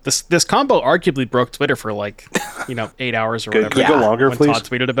 This combo arguably broke Twitter for 8 hours or whatever. Could go longer, when please? Todd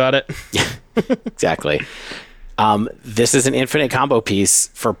tweeted about it. Exactly. This is an infinite combo piece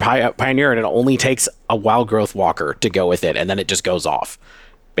for Pioneer, and it only takes a Wild Growth Walker to go with it, and then it just goes off,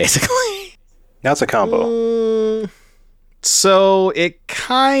 basically. That's a combo. So it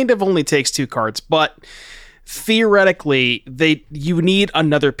kind of only takes 2 cards, but theoretically, you need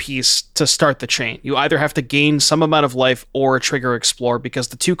another piece to start the chain. You either have to gain some amount of life or trigger Explore, because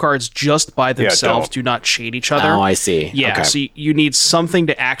the 2 cards just by themselves do not chain each other. Oh, I see. Yeah, okay. so you need something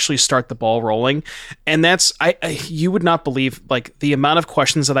to actually start the ball rolling, and that's you would not believe the amount of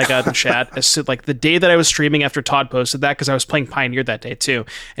questions that I got in chat as to the day that I was streaming after Todd posted that, because I was playing Pioneer that day too,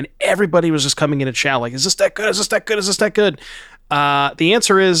 and everybody was just coming into chat like, "Is this that good? Is this that good? Is this that good?" The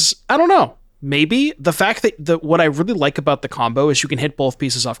answer is, I don't know. Maybe. The fact that what I really like about the combo is you can hit both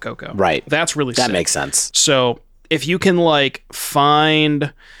pieces off Coco. Right. That's really sick. That makes sense. So if you can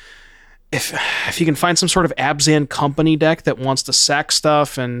find if you can find some sort of Abzan company deck that wants to sack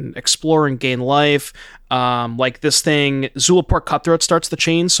stuff and explore and gain life, like this thing, Zulaport Cutthroat starts the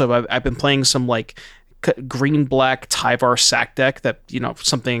chain. So I've been playing some green black Tyvar sack deck that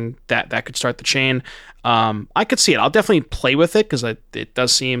something that could start the chain. I could see it. I'll definitely play with it because it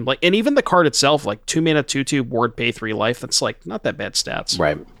does seem and even the card itself, 2 mana 2/2 Ward, pay 3 life. That's not that bad stats.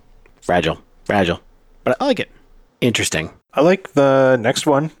 Right. Fragile, But I like it. interesting. I like the next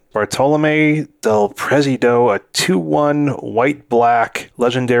one. Bartolome del Presidio, a 2/1 white-black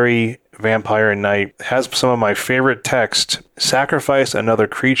legendary vampire knight. Has some of my favorite text. Sacrifice another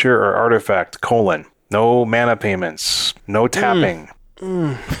creature or artifact, : no mana payments, no tapping.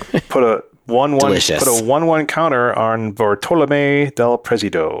 Put a 1/1 Delicious. put a 1/1 counter on Bartolome del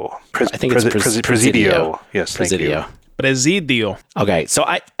Presidio. I think it's Presidio. Yes, thank you. Presidio. Presidio. Okay, so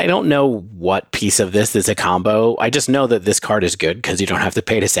I don't know what piece of this is a combo. I just know that this card is good because you don't have to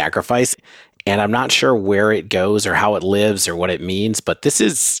pay to sacrifice. And I'm not sure where it goes or how it lives or what it means, but this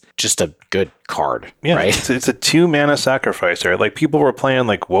is just a good card, Yeah, right? it's a 2 mana sacrificer. People were playing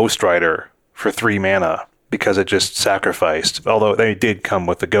Woe Strider for 3 mana because it just sacrificed, although they did come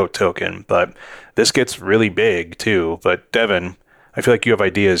with the goat token. But this gets really big too. But Devin, I feel like you have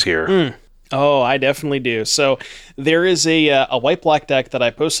ideas here. Oh, I definitely do. So there is a white-black deck that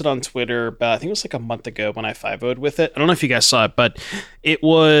I posted on Twitter about, I think it was a month ago when I 5-0'd with it. I don't know if you guys saw it, but it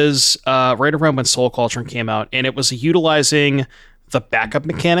was right around when Soul Cauldron came out, and it was utilizing the backup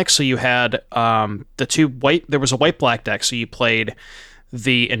mechanics. So you had there was a white-black deck, so you played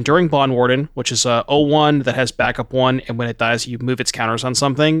the Enduring Bond Warden, which is a 0/1 that has backup 1, and when it dies, you move its counters on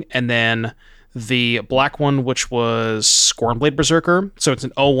something, and then the black one, which was Scornblade Berserker. So it's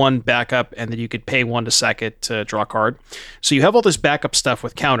an 0/1 backup, and then you could pay 1 to sack it to draw a card. So you have all this backup stuff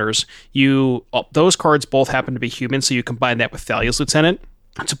with counters. Those cards both happen to be human, so you combine that with Thalia's Lieutenant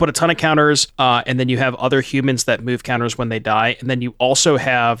to put a ton of counters, and then you have other humans that move counters when they die, and then you also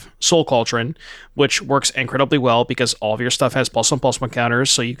have Soul Cauldron, which works incredibly well because all of your stuff has +1/+1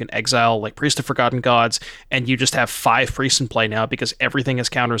 counters, so you can exile Priest of Forgotten Gods, and you just have 5 priests in play now because everything has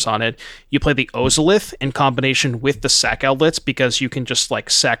counters on it. You play the Ozolith in combination with the Sack Outlets because you can just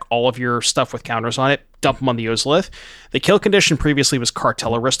sack all of your stuff with counters on it, dump them on the Ozolith. The kill condition previously was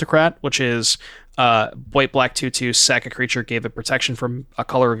Cartel Aristocrat, which is white-black 2/2, sack a creature, gave it protection from a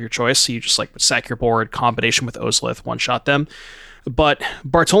color of your choice, so you just would sack your board, combination with Ozolith, one-shot them. But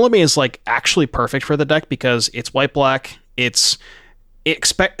Bartolome is like actually perfect for the deck because it's white black.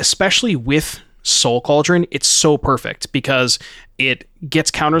 Especially with Soul Cauldron, it's so perfect because it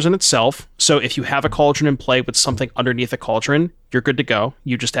gets counters in itself. So if you have a Cauldron in play with something underneath a Cauldron, you're good to go.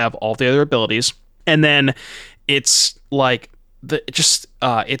 You just have all the other abilities. And then it's like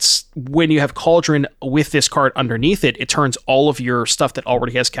it's when you have Cauldron with this card underneath it, it turns all of your stuff that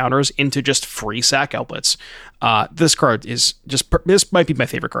already has counters into just free sack outlets. This card is this might be my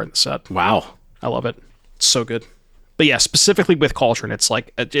favorite card in the set. Wow. I love it. It's so good. But yeah, specifically with Cauldron, it's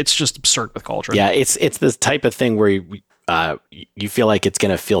just absurd with Cauldron. Yeah, it's this type of thing where you feel like it's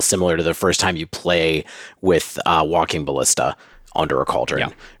going to feel similar to the first time you play with Walking Ballista under a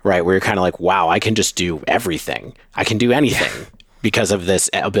Cauldron, right? Where you're kind of like, wow, I can just do everything. I can do anything because of this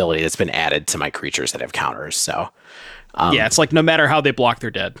ability that's been added to my creatures that have counters. So it's like no matter how they block, they're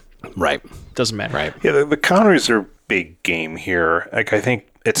dead. Right. Doesn't matter. Right. Yeah, the counters are big game here. Like, I think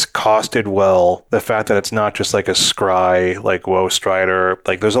it's costed well. The fact that it's not just like a scry, like Woe Strider,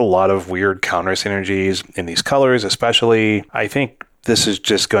 like there's a lot of weird counter synergies in these colors, especially. I think this is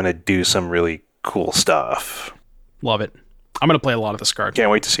just going to do some really cool stuff. Love it. I'm going to play a lot of this card.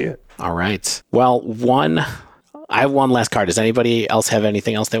 Can't wait to see it. All right. Well, I have one last card. Does anybody else have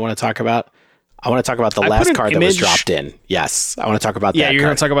anything else they want to talk about? I want to talk about the last card that was dropped in. Yes. I want to talk about that. Yeah, you're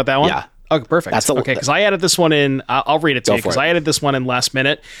going to talk about that one? Yeah. Okay, perfect. Okay, because I added this one in. I'll read it to you because I added this one in last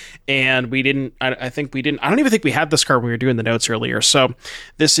minute, and we didn't. I think we didn't. I don't even think we had this card when we were doing the notes earlier. So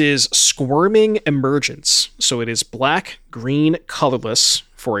this is Squirming Emergence. So it is black, green, colorless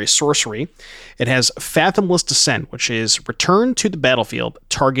for a sorcery. It has Fathomless Descent, which is return to the battlefield,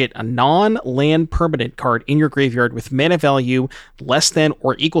 target a non-land permanent card in your graveyard with mana value less than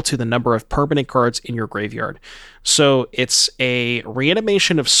or equal to the number of permanent cards in your graveyard. So it's a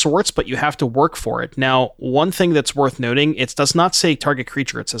reanimation of sorts, but you have to work for it. Now, one thing that's worth noting, it does not say target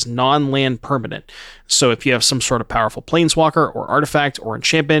creature. It says non-land permanent. So if you have some sort of powerful planeswalker or artifact or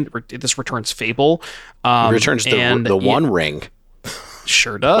enchantment, this returns Fable. Returns the One Ring.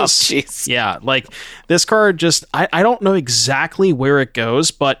 Sure does. Oh, yeah, like this card just, I don't know exactly where it goes,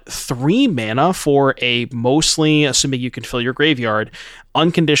 but 3 mana for a mostly, assuming you can fill your graveyard,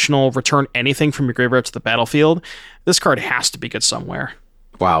 unconditional return anything from your graveyard to the battlefield. This card has to be good somewhere.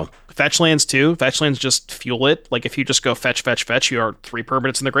 Wow. Fetch lands too. Fetch lands just fuel it. Like if you just go fetch, you are 3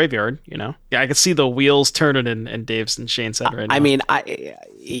 permanents in the graveyard, you know? Yeah, I can see the wheels turning in Dave's and Shane's head right now. I mean,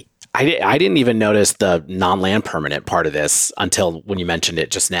 I didn't even notice the non-land permanent part of this until when you mentioned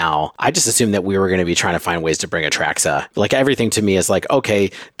it just now. I just assumed that we were going to be trying to find ways to bring Atraxa. Like everything to me is like,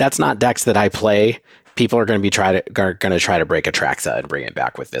 okay, that's not decks that I play. People are going to try to break Atraxa and bring it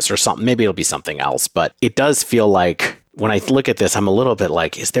back with this or something. Maybe it'll be something else, but it does feel like when I look at this, I'm a little bit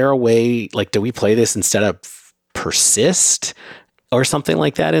like, is there a way, like, do we play this instead of Persist or something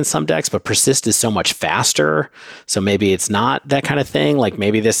like that in some decks? But Persist is so much faster, so maybe it's not that kind of thing. Like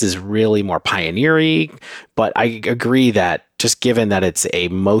maybe this is really more pioneer-y, but I agree that just given that it's a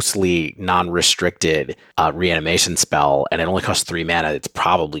mostly non-restricted reanimation spell and it only costs 3 mana, it's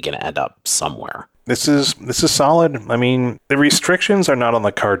probably going to end up somewhere. This is solid. I mean, the restrictions are not on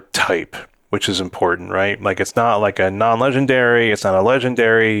the card type, which is important, right? Like it's not like a non-legendary, it's not a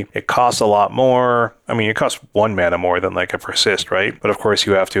legendary, it costs a lot more. I mean, it costs 1 mana more than like a Persist, right? But of course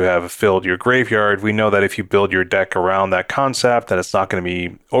you have to have filled your graveyard. We know that if you build your deck around that concept, that it's not going to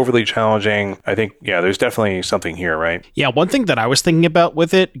be overly challenging. I think, yeah, there's definitely something here, right? Yeah, one thing that I was thinking about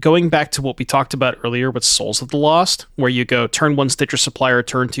with it, going back to what we talked about earlier with Souls of the Lost, where you go turn 1 Stitcher Supplier,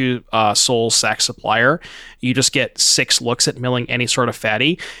 turn 2 Soul Sack Supplier, you just get 6 looks at milling any sort of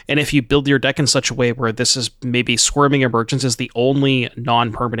fatty. And if you build your deck in such a way where this is maybe Squirming Emergence is the only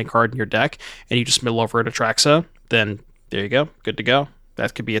non-permanent card in your deck, and you just mill over at Atraxa, then there you go, good to go.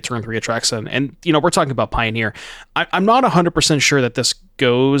 That could be a turn 3 Atraxa. And you know, we're talking about Pioneer. I'm not 100% sure that this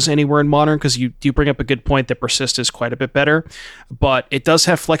goes anywhere in Modern, because you do bring up a good point that Persist is quite a bit better, but it does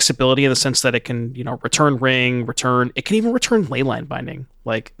have flexibility in the sense that it can, you know, return Ring, it can even return Leyline Binding.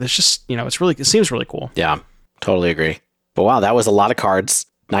 Like, there's just, you know, it seems really cool. Yeah, totally agree. But wow, that was a lot of cards.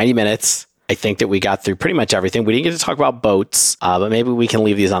 90 minutes. I think that we got through pretty much everything. We didn't get to talk about boats, but maybe we can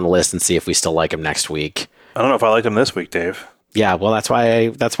leave these on the list and see if we still like them next week. I don't know if I liked them this week, Dave. Yeah, well, that's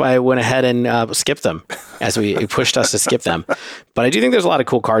why I went ahead and skipped them as it pushed us to skip them. But I do think there's a lot of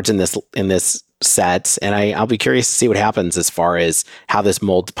cool cards in this set, and I'll be curious to see what happens as far as how this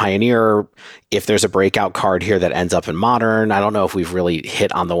molds Pioneer. If there's a breakout card here that ends up in Modern, I don't know if we've really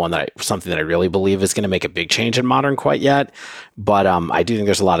hit on the one something that I really believe is going to make a big change in Modern quite yet. But I do think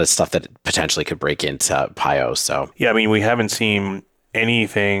there's a lot of stuff that potentially could break into Pio. So yeah, I mean, we haven't seen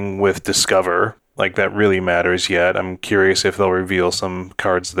anything with Discover like that really matters yet. I'm curious if they'll reveal some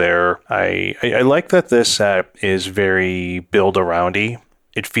cards there. I like that this set is very build-around-y.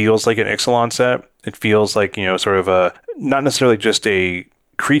 It feels like an Ixalan set. It feels like, sort of a, not necessarily just a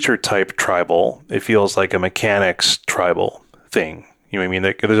creature type tribal. It feels like a mechanics tribal thing. You know what I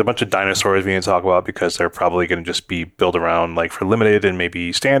mean? There's a bunch of dinosaurs we can talk about because they're probably going to just be built around like for limited and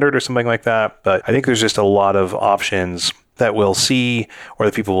maybe standard or something like that. But I think there's just a lot of options that we'll see or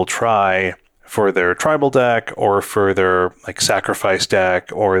that people will try for their tribal deck or for their like sacrifice deck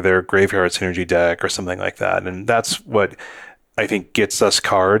or their graveyard synergy deck or something like that. And that's what I think gets us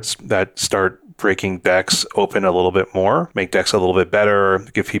cards that start breaking decks open a little bit more, make decks a little bit better,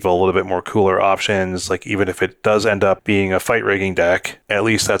 give people a little bit more cooler options. Like even if it does end up being a fight rigging deck, at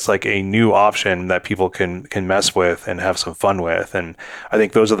least that's like a new option that people can mess with and have some fun with. And I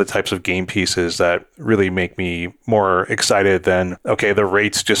think those are the types of game pieces that really make me more excited than, okay, the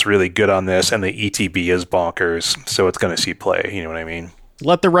rate's just really good on this and the ETB is bonkers, so it's going to see play. You know what I mean?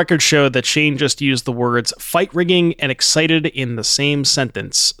 Let the record show that Shane just used the words fight rigging and excited in the same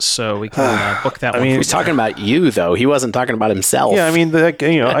sentence. So we can book that one. I mean, he's talking about you, though. He wasn't talking about himself. Yeah, I mean,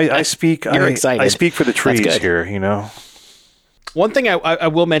 I speak. You're excited. I speak for the trees here, One thing I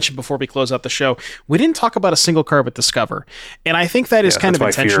will mention before we close out the show, we didn't talk about a single card with Discover. And I think that is kind of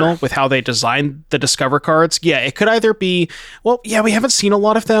intentional with how they designed the Discover cards. Yeah, it could either be, we haven't seen a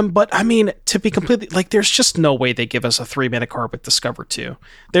lot of them, but I mean, to be completely, like, there's just no way they give us a 3-mana card with Discover 2.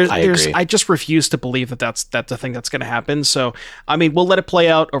 I just refuse to believe that that's the thing that's going to happen. So, I mean, we'll let it play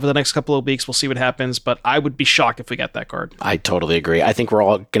out over the next couple of weeks. We'll see what happps, but I would be shocked if we got that card. I totally agree. I think we're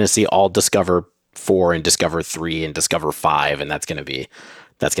all going to see all Discover 4 and Discover 3 and Discover 5, and that's going to be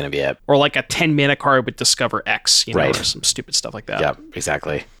it. Or like a 10-mana card with Discover X, right, or some stupid stuff like that. Yeah,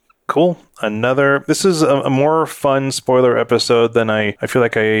 exactly. Cool. This is a more fun spoiler episode than I feel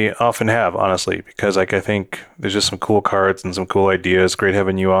like I often have, honestly, because like I think there's just some cool cards and some cool ideas. Great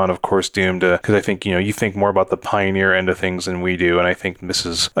having you on, of course, Doomed, because I think you think more about the Pioneer end of things than we do, and I think this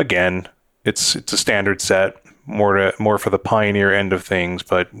is, again, it's a standard set. More for the Pioneer end of things,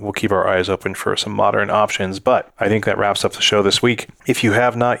 but we'll keep our eyes open for some modern options. But I think that wraps up the show this week. If you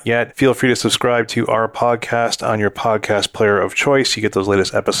have not yet, feel free to subscribe to our podcast on your podcast player of choice. You get those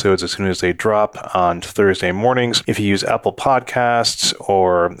latest episodes as soon as they drop on Thursday mornings. If you use Apple Podcasts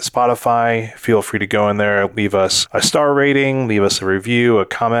or Spotify, feel free to go in there, leave us a star rating, leave us a review, a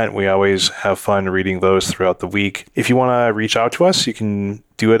comment. We always have fun reading those throughout the week. If you want to reach out to us, you can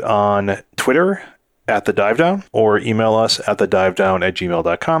do it on Twitter at The Dive Down, or email us at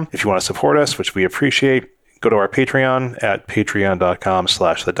thedivedown@gmail.com. If you want to support us, which we appreciate, go to our Patreon at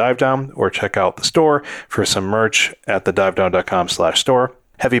patreon.com/thedivedown, or check out the store for some merch at thedivedown.com/store.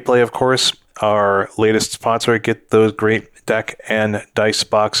 Heavy Play, of course, our latest sponsor. Get those great deck and dice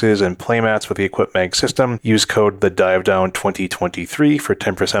boxes and playmats with the Equip Mag system. Use code TheDiveDown2023 for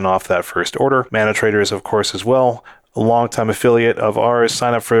 10% off that first order. Mana Traders, of course, as well. A longtime affiliate of ours.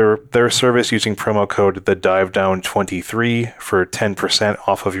 Sign up for their service using promo code TheDiveDown23 for 10%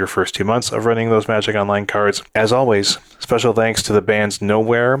 off of your first 2 months of running those Magic Online cards. As always, special thanks to the bands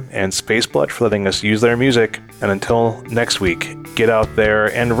Nowhere and Spaceblood for letting us use their music. And until next week, get out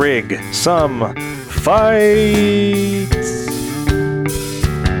there and rig some fights!